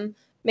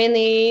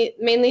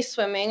 Mainly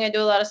swimming. I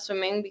do a lot of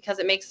swimming because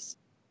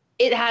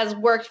it has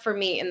worked for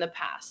me in the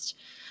past.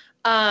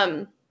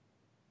 I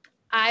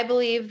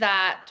believe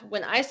that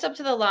when I step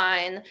to the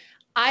line,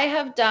 I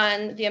have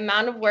done the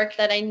amount of work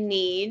that I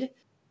need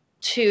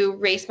to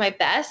race my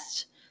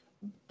best,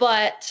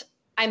 but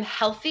I'm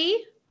healthy.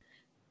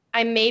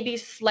 I may be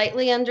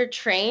slightly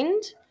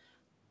undertrained,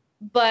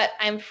 but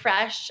I'm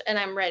fresh and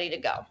I'm ready to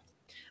go.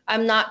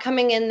 I'm not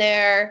coming in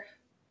there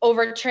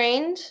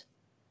overtrained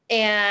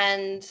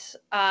and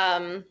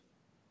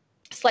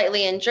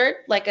slightly injured,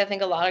 like I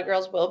think a lot of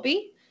girls will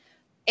be.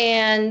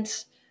 And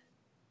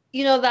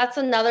that's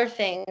another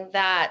thing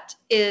that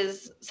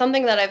is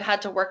something that I've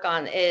had to work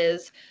on,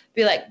 is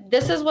be like,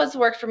 this is what's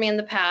worked for me in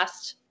the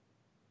past.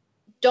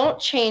 Don't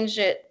change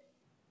it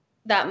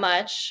that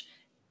much.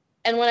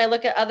 And when I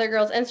look at other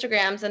girls'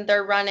 Instagrams and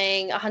they're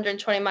running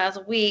 120 miles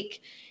a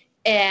week,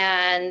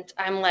 and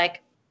I'm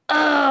like,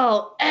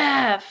 oh,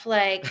 F,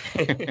 like,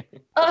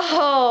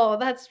 oh,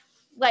 that's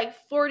like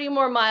 40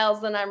 more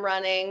miles than I'm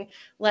running.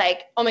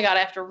 Like, oh my God, I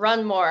have to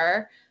run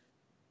more.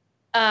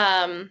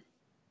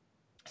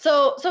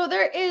 So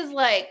there is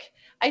like,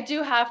 I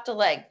do have to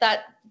like,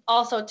 that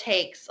also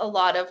takes a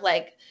lot of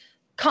like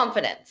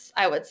confidence,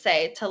 I would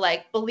say, to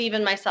like believe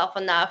in myself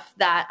enough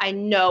that I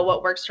know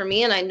what works for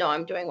me and I know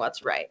I'm doing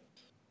what's right.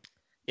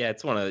 Yeah,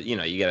 it's one of, you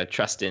got to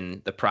trust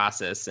in the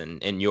process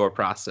and your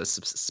process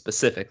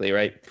specifically,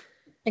 right?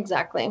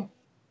 Exactly.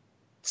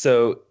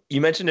 So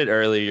you mentioned it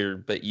earlier,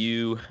 but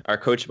you are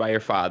coached by your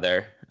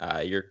father.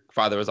 Your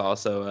father was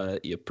also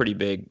a pretty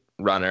big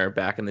runner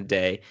back in the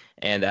day.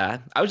 And I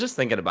was just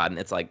thinking about it, and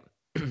it's like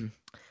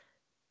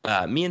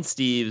me and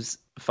Steve's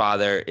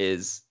father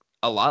is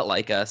a lot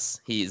like us.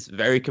 He's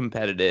very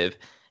competitive.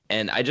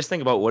 And I just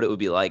think about what it would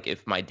be like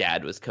if my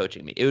dad was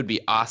coaching me. It would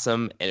be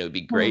awesome and it would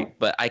be great.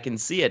 But I can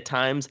see at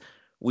times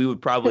we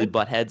would probably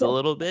butt heads a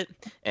little bit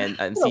and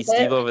see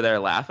Steve over there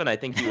laughing. I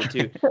think he would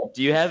too.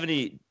 Do you have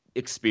any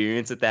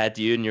experience with that?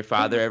 Do you and your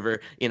father ever,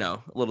 a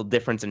little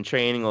difference in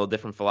training, a little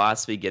different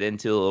philosophy, get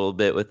into a little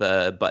bit with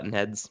button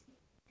heads?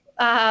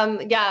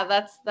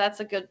 Yeah, that's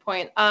a good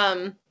point.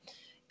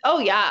 Oh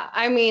yeah.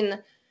 I mean,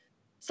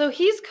 so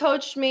he's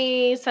coached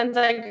me since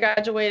I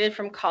graduated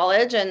from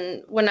college,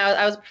 and when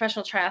I was a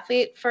professional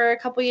triathlete for a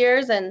couple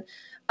years, and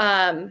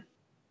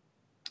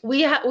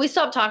we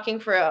stopped talking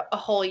for a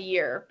whole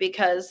year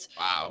because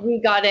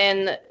we got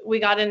in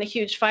a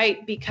huge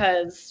fight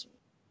because,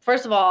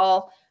 first of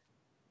all,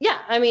 yeah,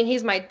 I mean,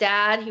 he's my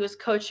dad. He was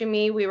coaching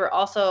me. We were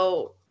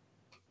also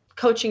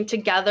coaching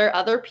together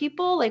other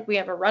people. Like, we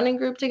have a running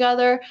group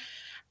together.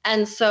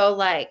 And so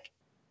like,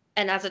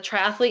 and as a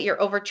triathlete,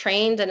 you're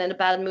overtrained and in a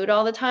bad mood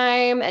all the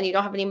time, and you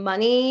don't have any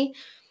money.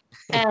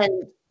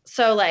 And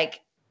so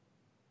like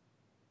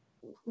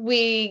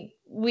we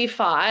we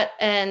fought,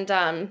 and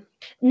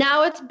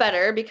now it's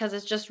better because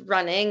it's just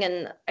running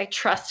and I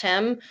trust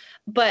him.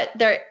 But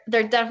there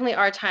definitely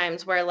are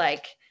times where,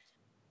 like,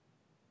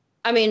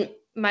 I mean,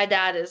 my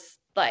dad is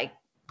like,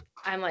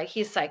 I'm like,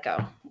 he's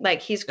psycho.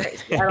 Like, he's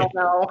crazy. I don't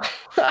know.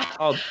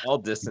 all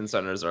distance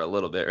runners are a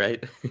little bit,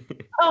 right?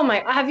 Oh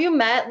my, have you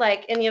met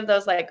like any of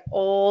those like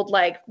old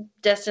like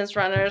distance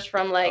runners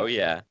from like Oh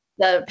yeah.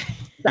 the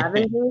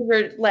 70s,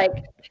 or like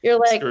you're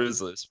like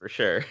Screws loose for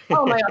sure.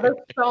 Oh my god, there's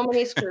so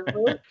many screws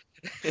loose.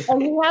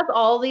 And he has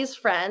all these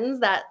friends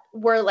that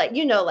were like,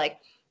 like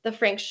the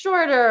Frank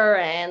Shorter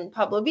and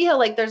Pablo Villa.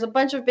 Like, there's a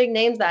bunch of big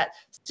names that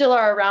still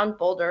are around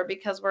Boulder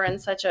because we're in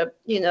such a,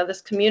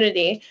 this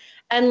community.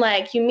 And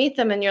like, you meet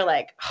them and you're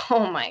like,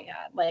 oh my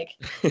God, like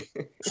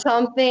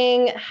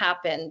something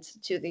happened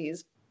to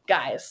these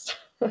guys.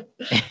 So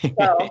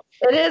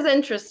it is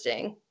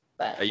interesting.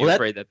 But Are you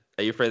afraid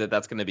that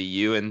that's going to be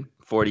you in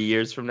 40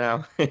 years from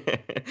now?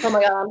 Oh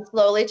my God, I'm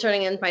slowly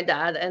turning into my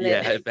dad, and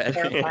it's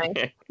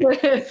terrifying.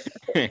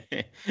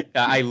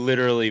 I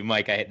literally,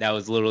 Mike, that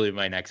was literally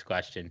my next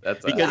question.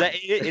 Because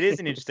it is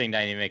an interesting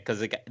dynamic,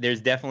 because like,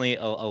 there's definitely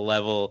a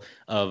level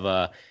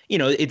of,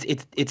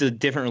 it's a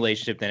different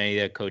relationship than any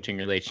other coaching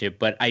relationship.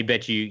 But I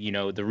bet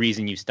you, the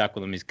reason you stuck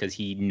with him is because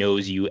he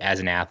knows you as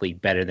an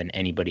athlete better than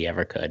anybody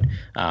ever could.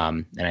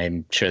 And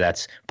I'm sure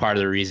that's part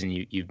of the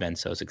reason you've been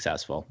so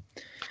successful.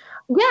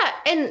 Yeah,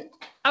 and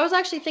I was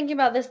actually thinking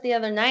about this the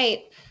other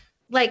night,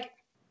 like,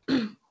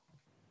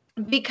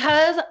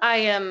 because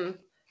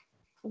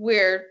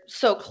we're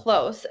so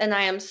close, and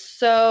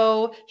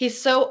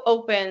he's so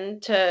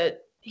open to,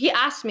 he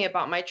asked me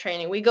about my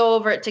training. We go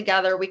over it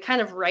together. We kind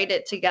of write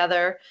it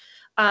together.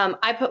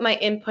 I put my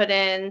input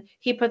in,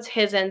 he puts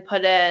his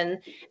input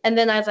in, and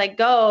then as I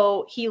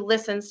go, he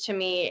listens to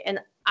me, and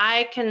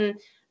I can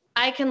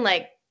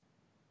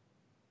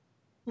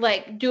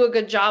like do a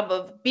good job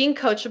of being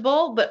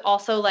coachable, but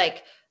also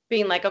like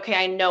being like, okay,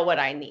 I know what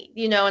I need,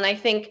 and I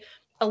think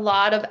a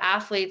lot of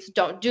athletes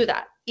don't do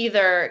that.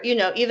 Either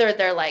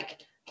they're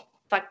like,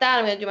 fuck that,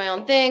 I'm going to do my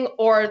own thing,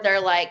 or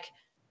they're like,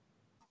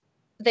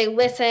 they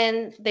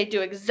listen, they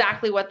do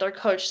exactly what their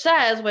coach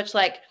says, which,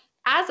 like,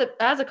 as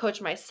a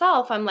coach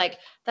myself, I'm like,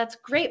 that's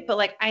great, but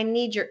like, I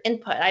need your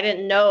input. I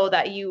didn't know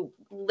that you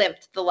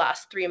limped the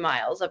last 3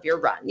 miles of your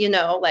run,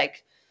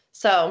 like,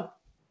 so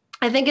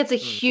I think it's a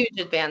huge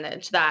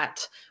advantage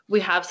that we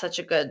have such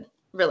a good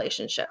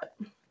relationship.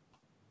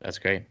 That's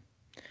great.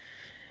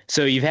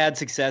 So you've had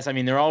success. I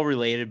mean, they're all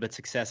related, but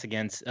success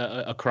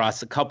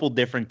across a couple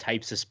different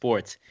types of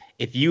sports.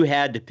 If you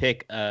had to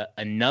pick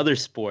another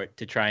sport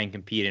to try and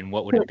compete in,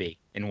 what would it be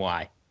and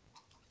why?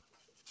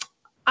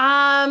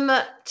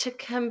 To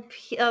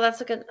compete. Oh, that's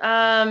a good.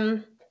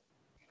 I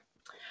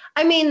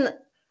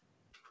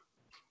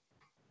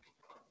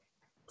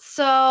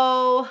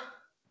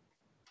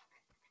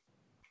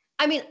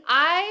mean,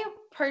 I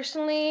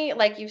personally,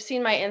 like, you've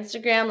seen my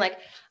Instagram, like,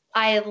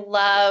 I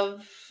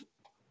love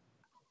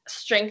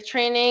strength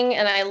training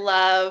and I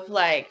love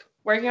like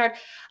working hard.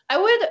 I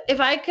would, if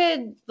I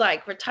could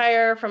like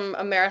retire from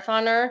a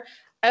marathoner,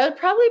 I would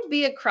probably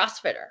be a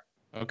CrossFitter.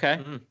 Okay.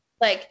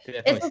 Like,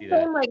 it's the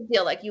same like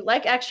deal. Like, you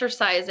like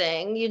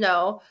exercising,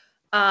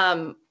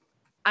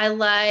 I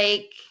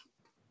like,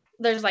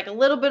 there's like a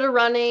little bit of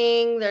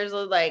running. There's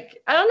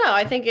like, I don't know.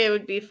 I think it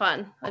would be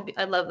fun.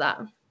 I'd love that.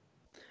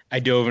 I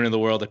dove into the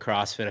world of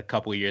CrossFit a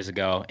couple of years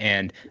ago,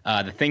 and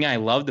the thing I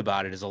loved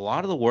about it is a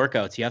lot of the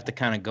workouts you have to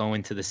kind of go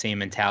into the same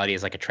mentality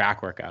as like a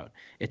track workout.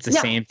 It's the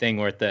same thing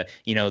where the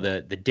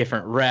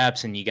different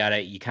reps, and you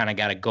kind of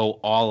gotta go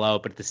all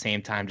out, but at the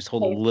same time just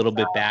hold a little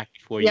bit back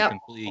before you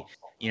completely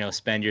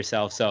spend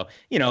yourself. So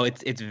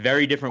it's a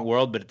very different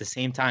world, but at the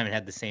same time it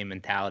had the same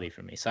mentality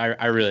for me. So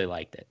I really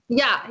liked it.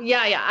 Yeah.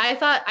 I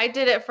thought I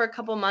did it for a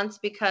couple months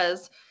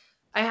because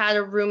I had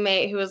a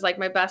roommate who was like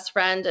my best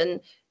friend,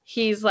 and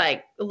he's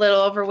like a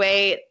little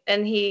overweight,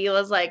 and he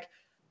was like,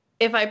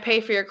 if I pay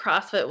for your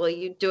CrossFit, will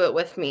you do it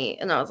with me?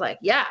 And I was like,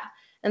 yeah.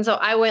 And so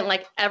I went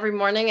like every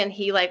morning, and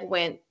he like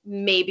went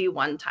maybe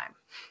one time.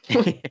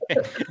 It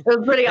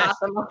was pretty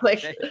awesome. I was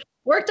like,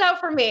 worked out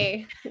for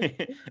me.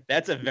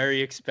 That's a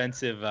very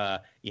expensive,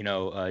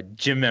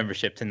 gym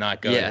membership to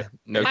not go to.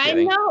 No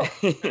kidding. I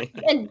know.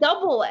 And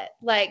double it.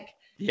 Like,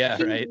 yeah,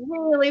 he right.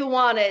 really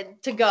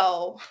wanted to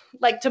go,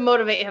 like, to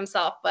motivate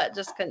himself, but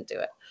just couldn't do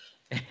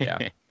it.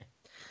 Yeah.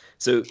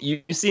 So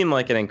you seem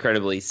like an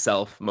incredibly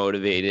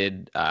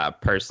self-motivated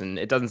person.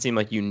 It doesn't seem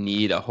like you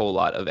need a whole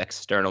lot of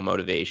external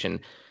motivation.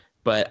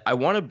 But I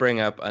want to bring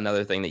up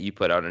another thing that you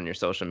put out on your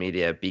social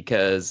media,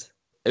 because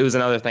it was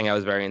another thing I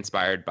was very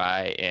inspired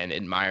by and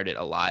admired it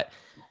a lot.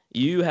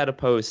 You had a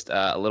post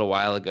a little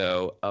while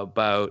ago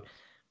about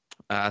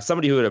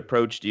somebody who had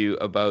approached you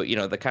about,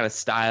 the kind of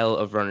style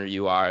of runner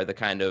you are, the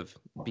kind of,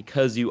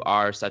 because you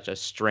are such a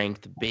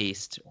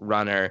strength-based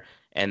runner,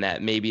 and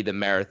that maybe the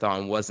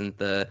marathon wasn't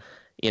the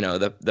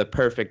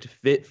perfect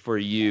fit for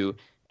you.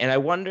 And I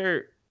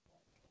wonder,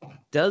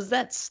 does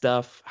that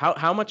stuff,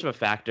 how much of a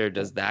factor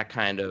does that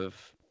kind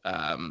of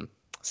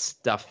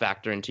stuff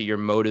factor into your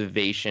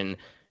motivation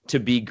to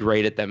be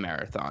great at the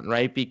marathon,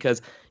 right?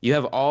 Because you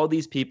have all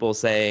these people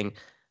saying,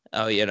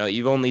 oh,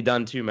 you've only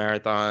done 2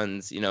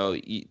 marathons,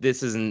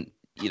 this isn't,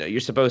 you're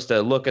supposed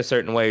to look a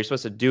certain way, you're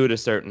supposed to do it a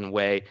certain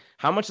way.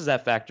 How much does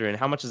that factor in?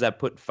 How much does that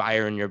put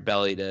fire in your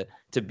belly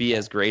to be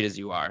as great as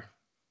you are?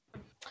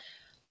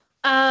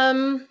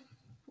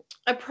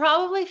 I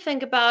probably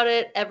think about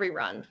it every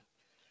run.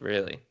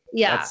 Really?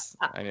 Yeah.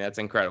 That's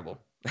incredible.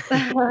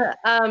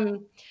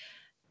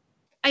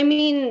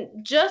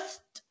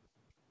 Just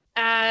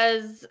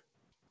as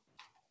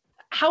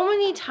how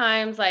many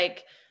times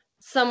like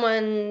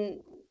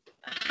someone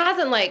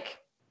hasn't like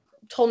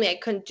told me I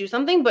couldn't do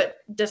something, but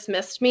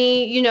dismissed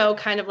me,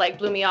 kind of like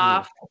blew me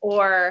off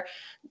or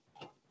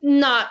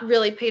not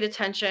really paid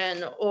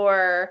attention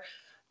or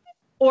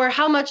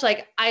how much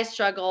like I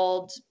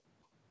struggled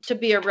to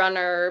be a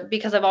runner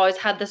because I've always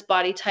had this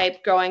body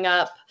type growing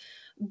up,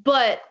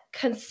 but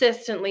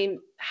consistently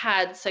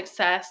had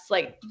success,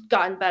 like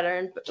gotten better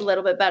and a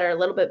little bit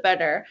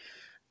better.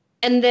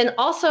 And then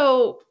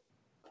also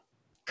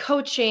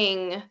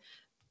coaching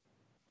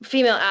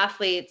female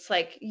athletes,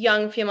 like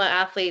young female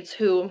athletes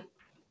who,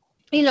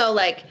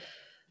 like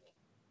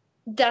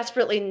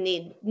desperately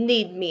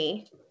need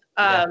me.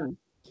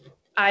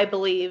 I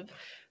believe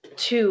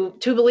to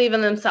believe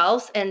in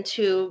themselves and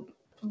to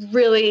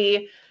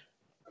really,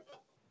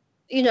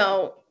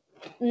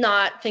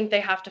 not think they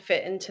have to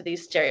fit into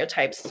these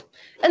stereotypes.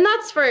 And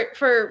that's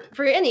for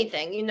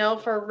anything,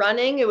 for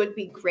running, it would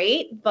be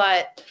great,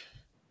 but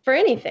for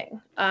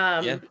anything.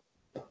 And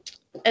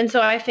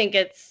so I think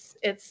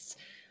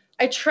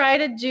I try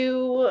to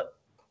do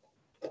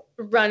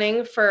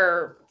running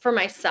for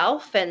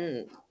myself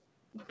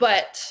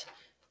but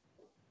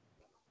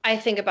I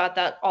think about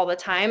that all the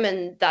time.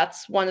 And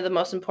that's one of the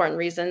most important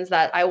reasons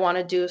that I want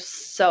to do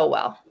so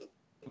well.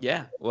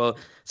 Yeah. Well,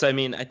 so,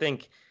 I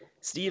think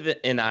Steve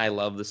and I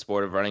love the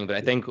sport of running, but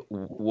I think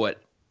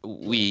what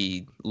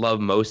we love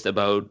most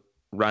about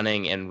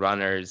running and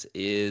runners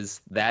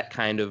is that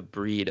kind of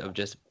breed of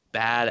just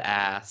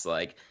badass.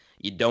 Like,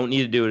 you don't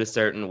need to do it a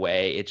certain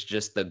way. It's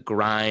just the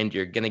grind.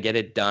 You're going to get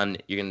it done.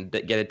 You're going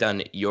to get it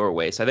done your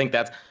way. So I think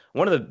that's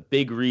one of the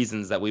big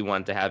reasons that we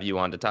want to have you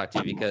on to talk to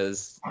you,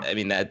 because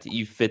that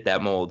you fit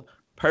that mold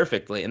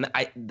perfectly. And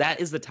that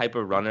is the type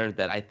of runner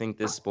that I think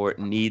this sport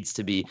needs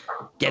to be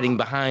getting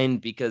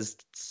behind, because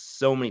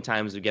so many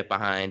times we get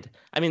behind.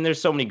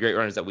 There's so many great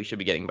runners that we should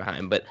be getting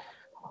behind, but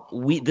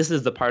this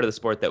is the part of the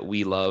sport that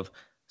we love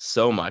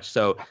so much.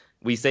 So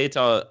we say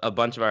to a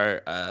bunch of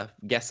our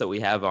guests that we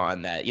have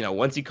on that,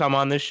 once you come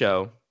on this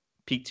show,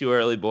 Peak Too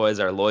Early boys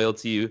are loyal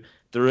to you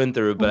through and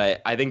through.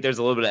 But I think there's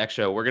a little bit of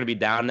extra. We're going to be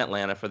down in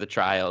Atlanta for the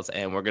trials,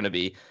 and we're going to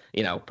be,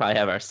 probably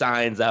have our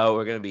signs out.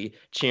 We're going to be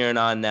cheering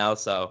on Nell.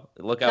 So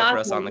look out for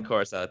us on the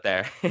course out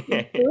there.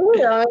 Thank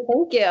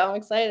you. I'm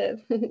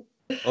excited.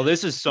 Well,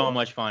 this is so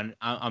much fun.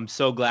 I'm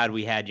so glad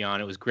we had you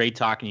on. It was great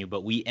talking to you,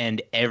 but we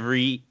end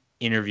every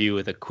interview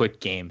with a quick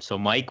game. So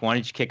Mike, why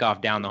don't you kick off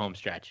down the home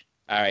stretch?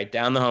 All right,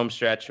 down the home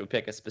stretch, we'll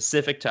pick a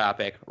specific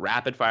topic,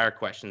 rapid fire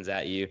questions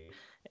at you.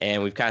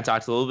 And we've kind of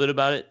talked a little bit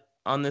about it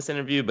on this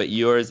interview, but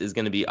yours is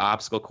going to be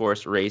obstacle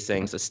course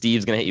racing. So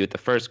Steve's going to hit you with the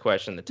first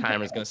question. The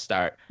timer's going to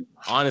start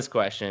on his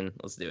question.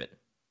 Let's do it.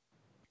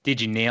 Did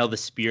you nail the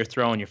spear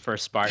throw in your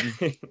first Spartan?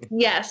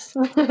 Yes.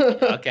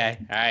 Okay.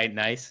 All right.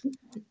 Nice.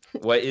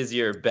 What is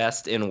your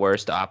best and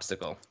worst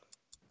obstacle?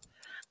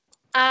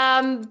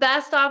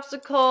 Best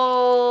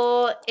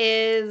obstacle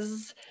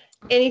is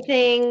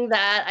anything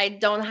that I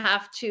don't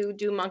have to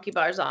do monkey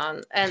bars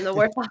on. And the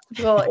worst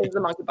obstacle is the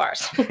monkey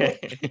bars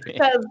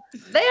because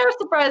they are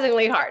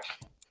surprisingly hard.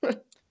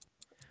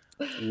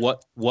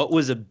 What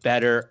was a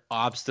better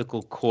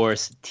obstacle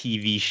course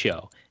TV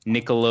show?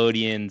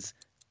 Nickelodeon's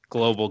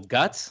Global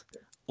Guts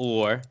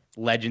or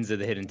Legends of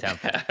the Hidden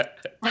Temple?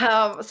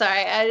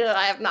 Sorry,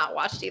 I have not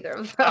watched either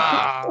of them.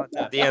 Oh,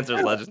 the answer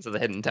is Legends of the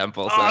Hidden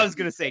Temple. So. Oh, I was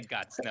going to say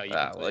Guts. No,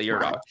 you're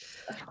wrong.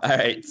 All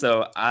right,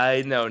 so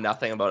I know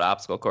nothing about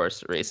obstacle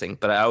course racing,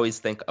 but I always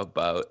think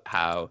about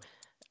how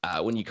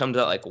when you come to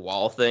that like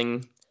wall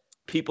thing,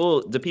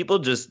 people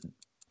just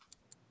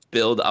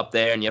build up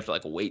there and you have to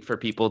like wait for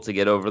people to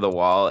get over the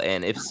wall?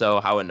 And if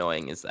so, how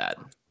annoying is that?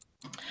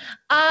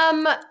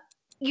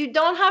 You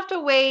don't have to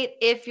wait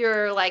if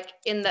you're like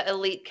in the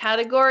elite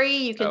category.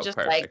 You can just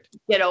perfect. Like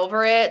get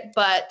over it.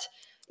 But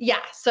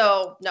yeah,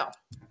 so no.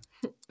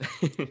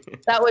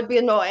 That would be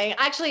annoying.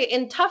 Actually,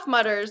 in Tough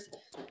Mudders,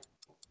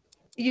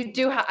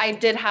 I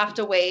did have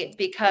to wait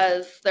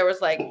because there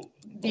was like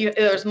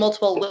there's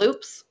multiple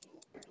loops.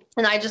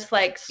 And I just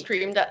like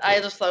screamed. I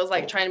was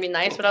like trying to be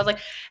nice, but I was like,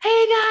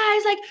 "Hey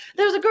guys, like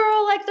there's a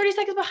girl like 30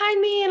 seconds behind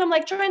me, and I'm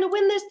like trying to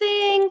win this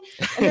thing."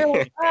 And they're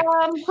like,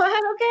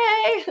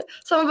 "Okay."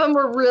 Some of them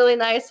were really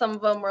nice. Some of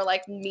them were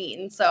like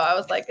mean. So I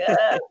was like,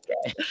 "Okay."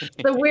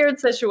 It's a weird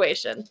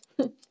situation.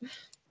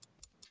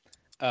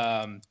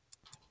 Oh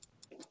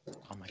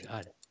my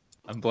god,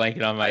 I'm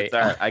blanking on my.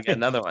 Sorry, I got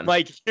another one.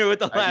 Mike, here with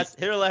the last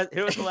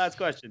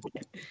question.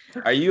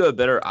 Are you a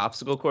better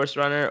obstacle course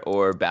runner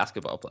or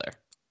basketball player?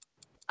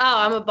 Oh,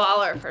 I'm a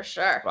baller for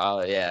sure.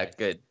 Baller, yeah,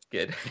 good.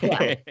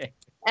 Yeah.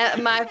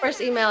 My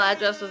first email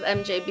address was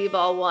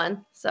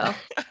mjbball1. So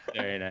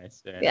Very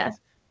nice. Very Yeah.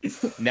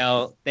 nice.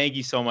 Nell, thank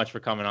you so much for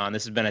coming on.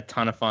 This has been a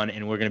ton of fun,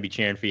 and we're going to be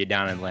cheering for you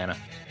down in Atlanta.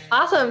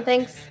 awesome.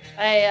 Thanks.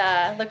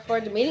 I look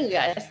forward to meeting you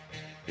guys.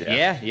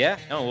 Yeah.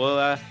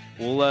 No,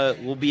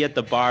 we'll be at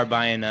the bar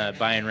buying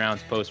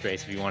rounds post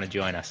race if you want to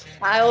join us.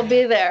 I will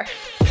be there.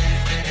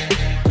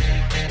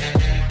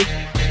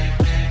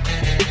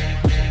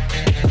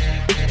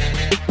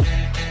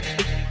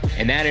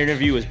 And that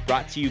interview was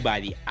brought to you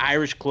by the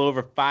Irish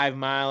Clover 5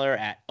 Miler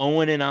at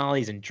Owen and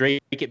Ollie's in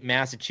Drake,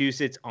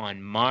 Massachusetts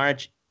on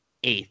March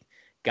 8th.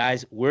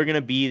 Guys, we're going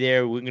to be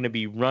there. We're going to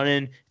be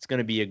running. It's going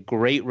to be a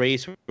great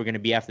race. We're going to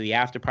be after the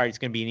after party. It's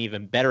going to be an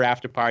even better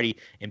after party.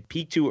 And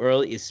Peak Too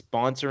Early is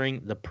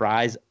sponsoring the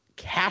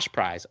cash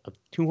prize of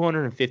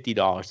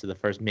 $250 to the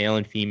first male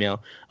and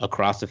female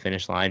across the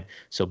finish line.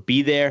 So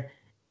be there.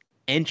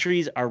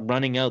 Entries are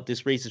running out.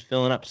 This race is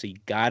filling up, so you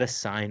got to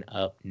sign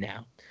up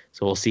now.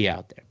 So we'll see you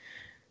out there.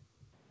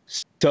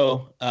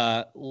 So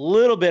a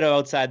little bit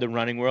outside the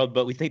running world,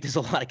 but we think there's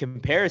a lot of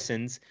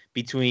comparisons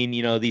between,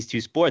 these two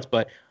sports.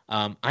 But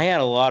I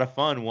had a lot of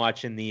fun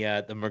watching the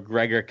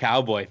McGregor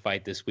Cowboy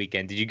fight this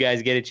weekend. Did you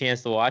guys get a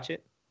chance to watch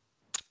it?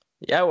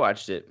 Yeah, I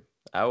watched it.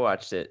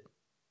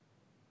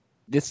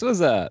 This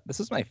was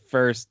my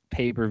first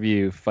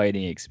pay-per-view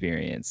fighting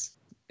experience,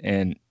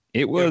 and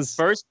it was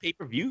your first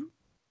pay-per-view.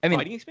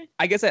 Fighting experience?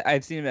 I guess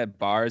I've seen it at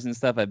bars and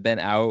stuff. I've been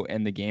out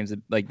and the games,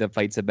 like the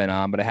fights have been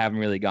on, but I haven't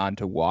really gone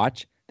to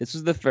watch. This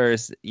was the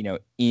first,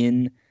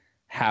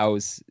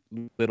 in-house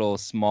little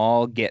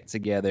small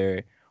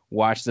get-together,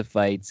 watch the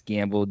fights,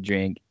 gamble,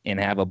 drink, and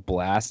have a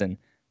blast. And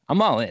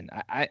I'm all in.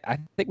 I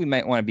think we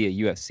might want to be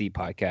a UFC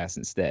podcast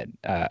instead.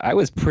 I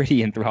was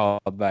pretty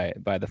enthralled by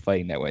the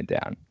fighting that went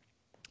down.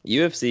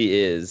 UFC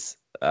is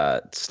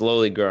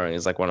slowly growing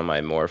as like one of my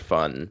more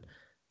fun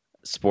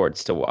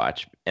sports to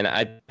watch. And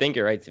I think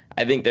you're right.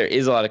 I think there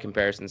is a lot of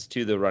comparisons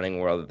to the running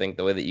world. I think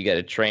the way that you get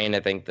to train, I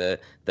think the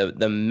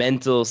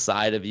mental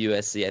side of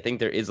UFC, I think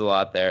there is a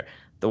lot there.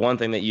 The one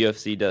thing that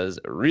UFC does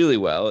really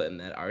well and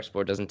that our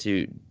sport doesn't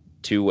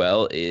too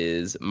well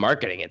is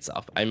marketing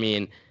itself. I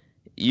mean,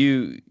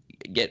 you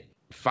get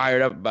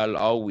fired up about it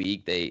all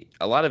week.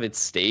 A lot of it's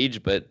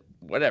staged, but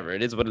whatever,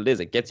 it is what it is.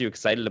 It gets you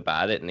excited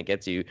about it and it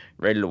gets you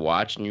ready to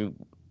watch, and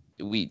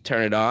we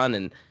turn it on,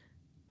 and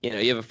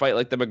you have a fight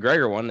like the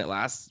McGregor one that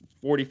lasts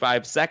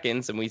 45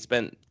 seconds, and we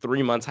spent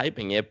 3 months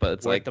hyping it, but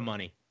it's worth like the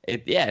money.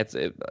 It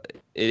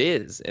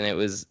is, and it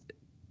was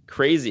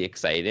crazy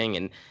exciting,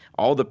 and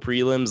all the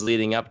prelims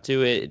leading up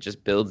to it, it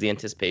just builds the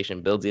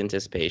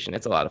anticipation.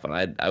 It's a lot of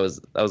fun. I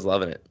was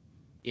loving it.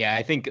 Yeah,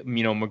 I think,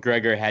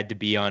 McGregor had to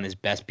be on his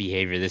best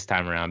behavior this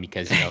time around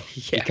because,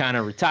 he kind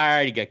of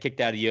retired. He got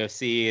kicked out of the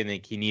UFC, and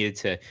he needed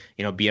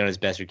to, be on his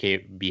best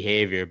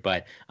behavior.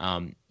 But,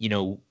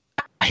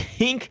 I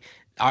think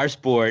our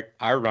sport,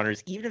 our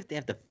runners, even if they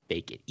have to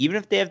fake it, even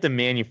if they have to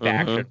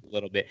manufacture it a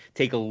little bit,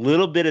 take a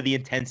little bit of the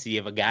intensity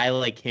of a guy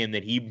like him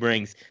that he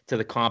brings to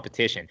the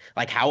competition.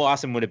 Like, how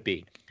awesome would it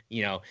be?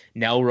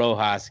 Nell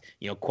Rojas,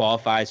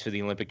 qualifies for the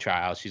Olympic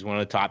trials. She's one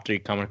of the top 3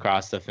 coming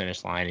across the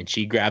finish line, and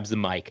she grabs the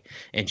mic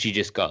and she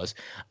just goes,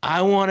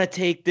 "I want to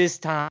take this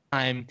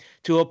time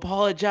to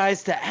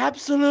apologize to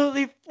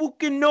absolutely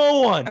fucking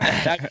no one."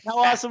 How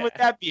awesome would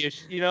that be?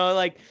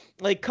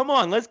 Like, come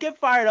on, let's get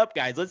fired up,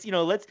 guys. Let's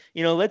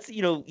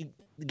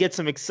get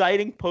some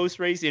exciting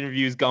post-race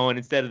interviews going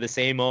instead of the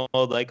same old,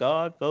 like, "Oh,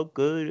 I felt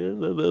good,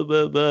 blah, blah,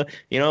 blah,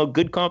 blah."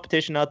 Good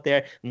competition out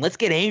there. And let's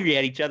get angry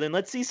at each other and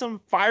let's see some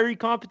fiery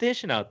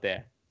competition out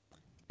there.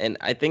 And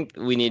I think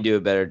we need to do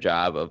a better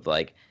job of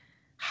like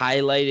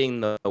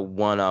highlighting the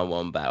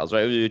one-on-one battles,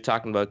 right? We were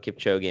talking about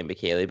Kipchoge and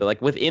Bekele, but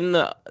like within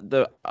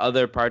the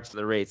other parts of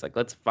the race, like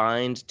let's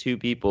find 2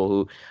 people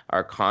who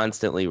are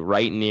constantly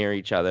right near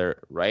each other,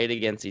 right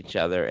against each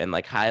other, and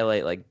like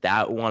highlight like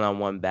that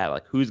one-on-one battle,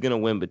 like who's going to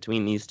win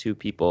between these 2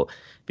 people,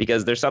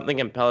 because there's something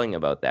compelling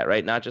about that,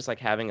 right? Not just like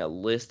having a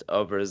list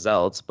of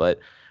results, but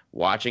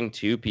watching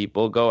 2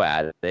 people go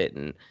at it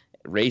and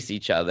race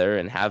each other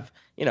and have,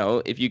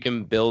 if you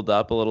can build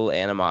up a little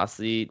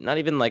animosity, not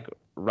even like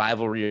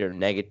rivalry or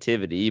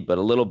negativity, but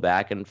a little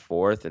back and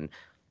forth, and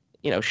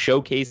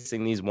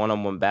showcasing these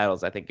one-on-one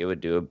battles, I think it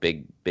would do a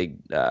big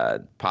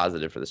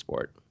positive for the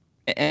sport.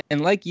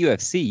 And like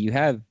UFC, you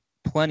have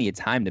plenty of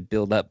time to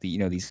build up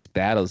these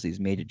battles, these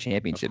major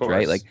championships,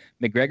 right? Like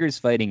McGregor's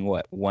fighting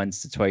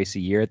once to twice a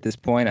year at this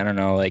point. I don't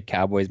know, like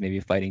Cowboys maybe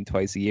fighting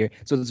twice a year.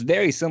 So it's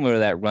very similar to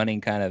that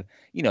running kind of,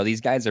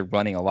 these guys are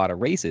running a lot of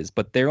races,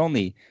 but they're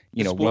only,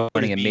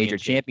 running a major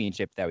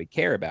championship that we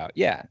care about.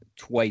 Yeah.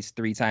 Twice,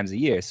 3 times a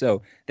year.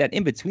 So that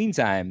in between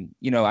time,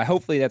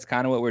 hopefully that's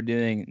kind of what we're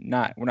doing.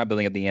 We're not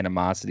building up the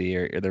animosity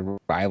or the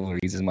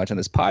rivalries as much on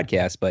this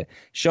podcast, but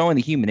showing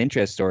the human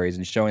interest stories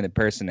and showing the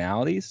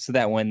personalities so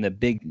that when the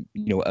big,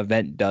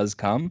 event does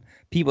come,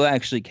 people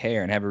actually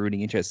care and have a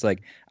rooting interest.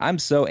 Like I'm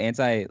so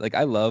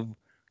I love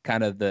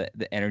kind of the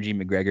energy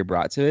McGregor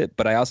brought to it,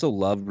 but I also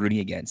love rooting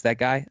against that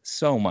guy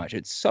so much.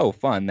 It's so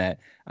fun that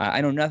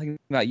I know nothing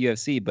about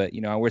UFC, but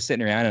we're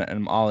sitting around and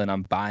I'm all in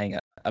on buying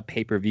a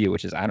pay-per-view,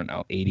 which is, I don't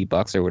know,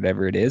 $80 or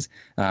whatever it is,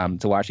 to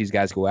watch these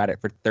guys go at it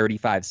for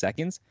 35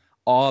 seconds,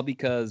 all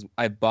because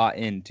I bought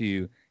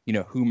into,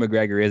 who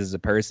McGregor is as a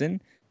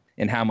person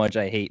and how much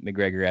I hate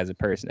McGregor as a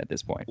person at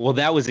this point. Well,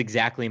 that was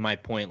exactly my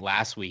point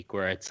last week,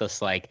 where it's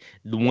just like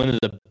one of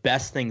the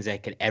best things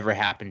that could ever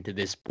happen to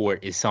this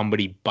sport is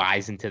somebody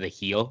buys into the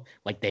heel,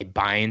 like they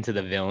buy into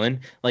the villain.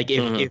 Like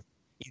if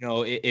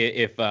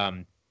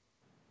Galen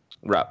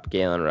Rupp.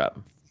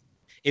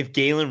 If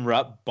Galen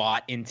Rupp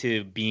bought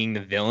into being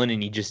the villain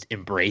and he just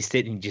embraced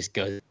it and he just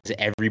goes,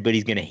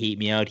 everybody's going to hate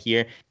me out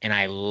here, and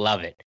I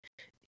love it.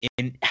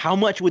 And how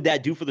much would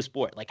that do for the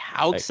sport? Like,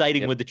 how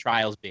exciting would the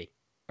trials be?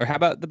 Or how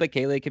about the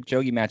Bekele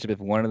Kipchoge matchup if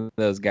one of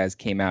those guys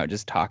came out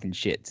just talking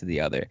shit to the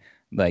other?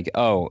 Like,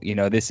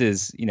 this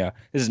is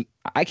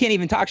I can't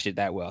even talk shit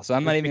that well, so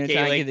I'm not even going to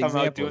try and give come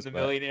examples. Out doing the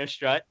millionaire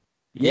strut?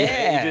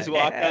 Yeah. He just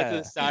walked out to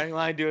the starting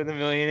line doing the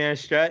millionaire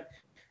strut?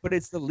 But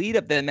it's the lead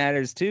up that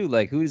matters too.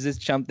 Like, who does this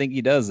chump think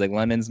he does? Like,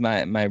 London's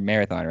my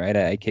marathon, right?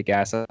 I kick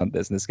ass on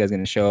this, and this guy's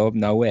going to show up?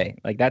 No way.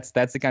 Like, that's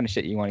the kind of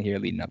shit you want to hear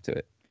leading up to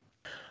it.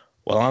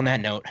 Well, on that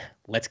note,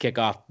 let's kick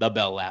off the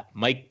Bell Lap.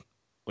 Mike,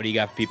 what do you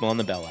got for people on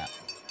the Bell Lap?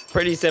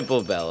 Pretty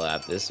simple Bell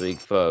Lap this week,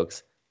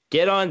 folks.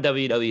 Get on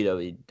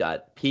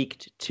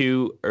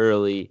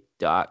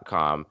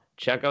www.peakedtooearly.com.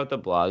 Check out the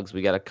blogs.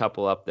 We got a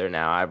couple up there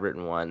now. I've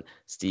written one.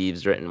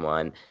 Steve's written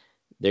one.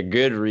 They're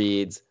good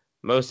reads.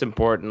 Most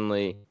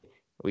importantly,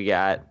 we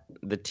got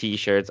the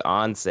T-shirts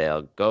on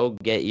sale. Go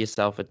get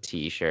yourself a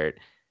T-shirt.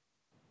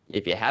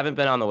 If you haven't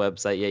been on the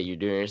website yet, you're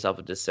doing yourself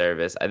a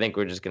disservice. I think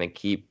we're just going to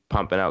keep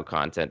pumping out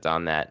content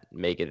on that,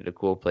 make it a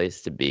cool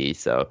place to be.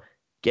 So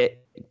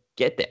get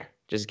there.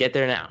 Just get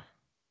there now.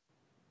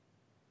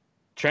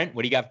 Trent,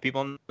 what do you got for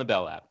people on the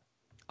Bell Lap?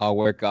 I'll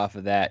work off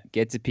of that.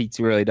 Get to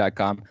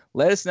peaktooearly.com.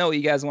 Let us know what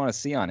you guys want to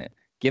see on it.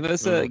 Give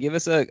us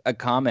a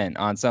comment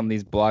on some of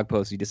these blog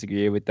posts. You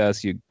disagree with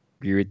us, you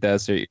agree with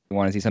us, or you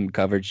want to see something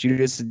covered. Shoot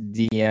us a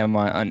DM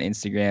on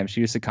Instagram.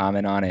 Shoot us a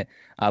comment on it.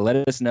 Let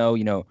us know,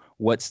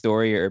 what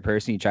story or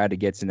person you tried to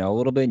get to know a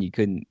little bit and you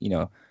couldn't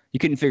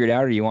figure it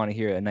out, or you want to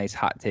hear a nice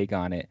hot take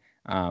on it.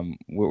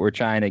 We're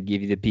trying to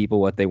give you the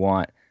people what they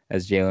want,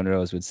 as Jalen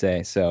Rose would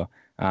say. So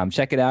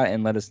check it out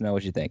and let us know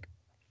what you think.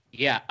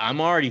 Yeah, I'm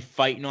already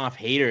fighting off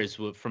haters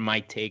from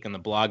my take on the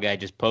blog I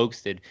just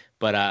posted,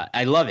 but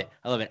I love it.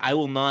 I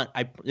will not.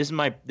 This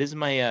is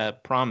my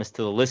promise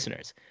to the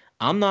listeners.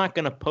 I'm not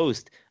gonna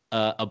post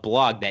a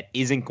blog that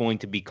isn't going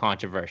to be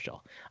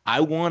controversial. I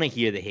want to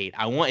hear the hate.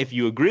 If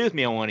you agree with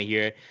me, I want to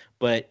hear it.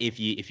 But if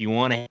you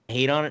want to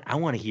hate on it, I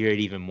want to hear it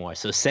even more.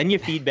 So send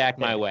your feedback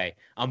my way.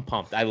 I'm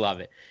pumped. I love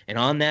it. And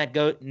on that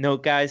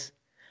note, guys,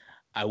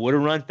 I would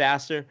have run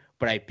faster,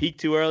 but I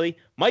peaked too early.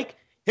 Mike,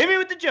 hit me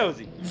with the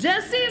Josie.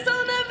 Jesse's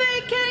on a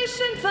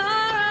vacation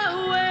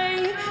far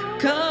away.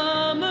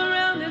 Come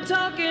around and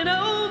talk it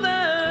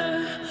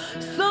over.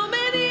 So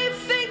many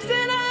things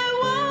that I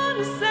want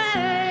to say.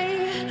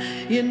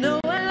 I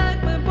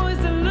like my boys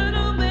a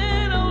little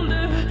bit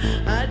older.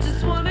 I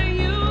just want to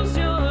use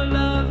your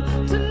love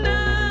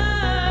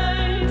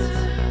tonight.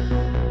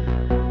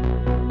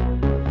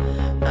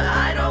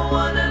 I don't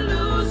want to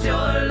lose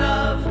your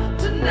love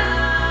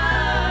tonight.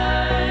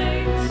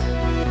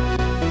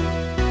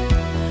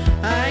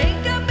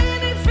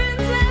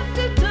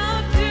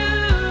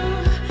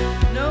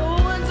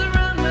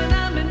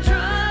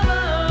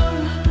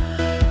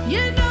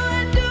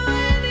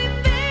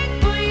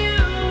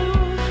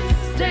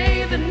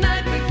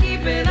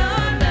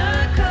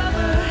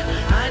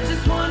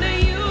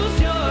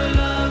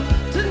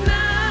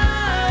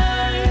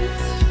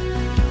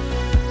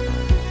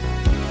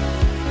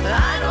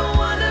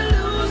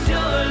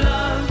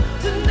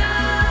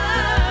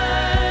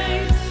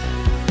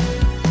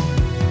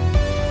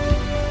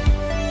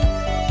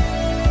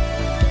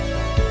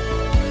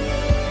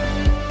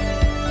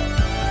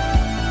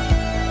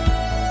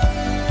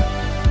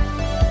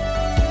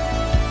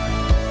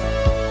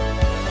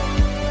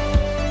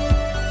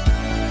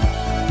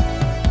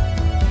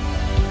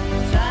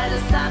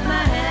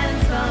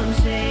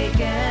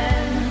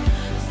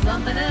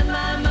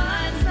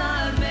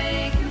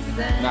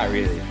 Not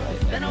really,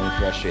 but I'm really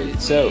frustrated.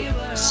 So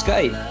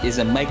Skype is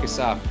a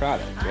Microsoft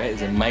product, right?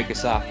 It's a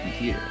Microsoft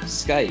computer.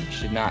 Skype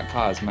should not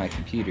cause my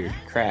computer to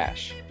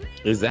crash.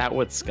 Is that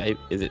what Skype?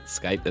 Is it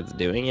Skype that's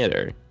doing it,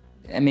 or?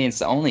 I mean, it's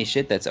the only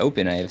shit that's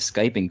open. I have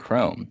Skype and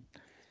Chrome.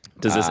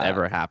 Does this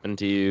ever happen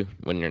to you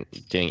when you're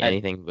doing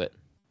anything but?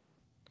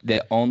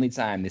 The only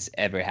time this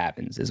ever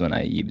happens is when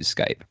I use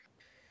Skype.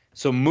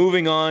 So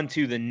moving on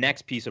to the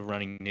next piece of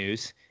running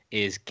news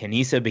is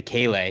Kenenisa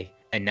Bekele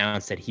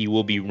announced that he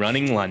will be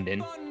running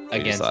London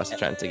against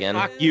Trent again.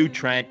 Fuck you,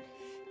 Trent.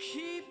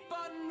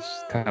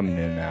 It's coming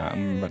in now.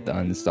 I'm about to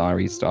uninstall and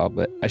reinstall,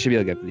 but I should be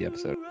able to get to the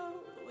episode.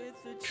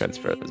 Trent's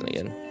frozen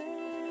again.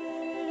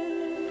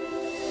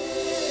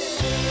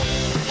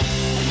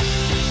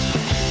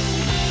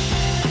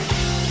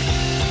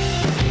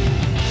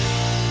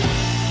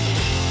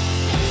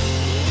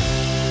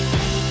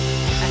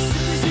 As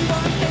soon as you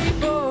are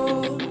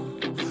able,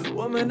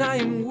 woman, I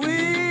am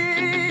willing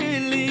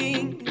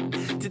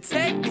to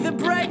take the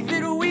break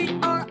that we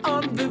are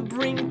on the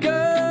brink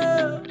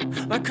of.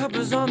 My cup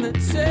is on the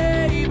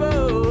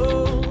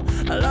table.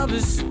 Our love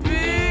is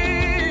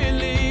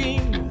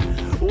spilling,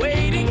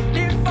 waiting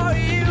here for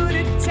you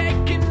to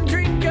take and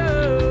drink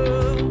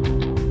of.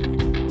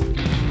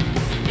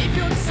 If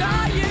you're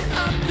tired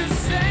of the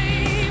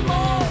same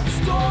old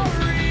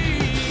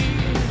story,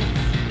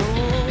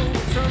 oh,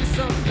 turn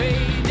some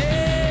pages.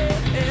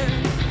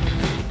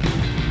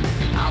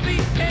 I'll be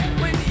here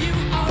when you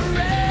are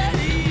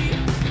ready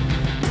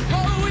to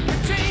roll with the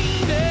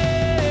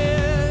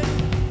changes.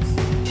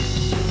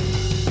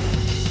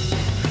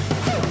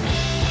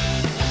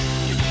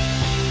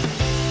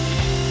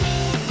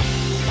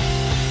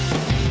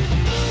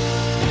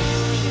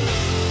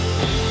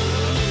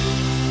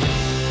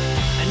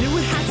 I knew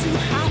it had to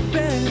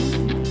happen.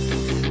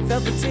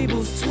 Felt the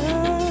tables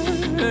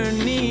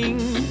turning.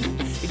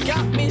 It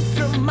got me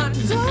through my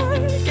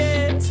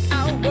darkest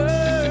hour.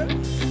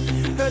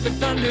 Heard the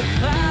thunder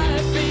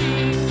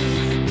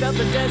clapping. Felt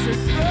the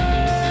desert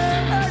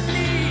burning.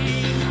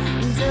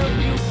 Until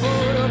you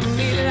poured on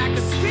me like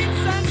a sweet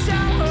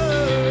sunshine.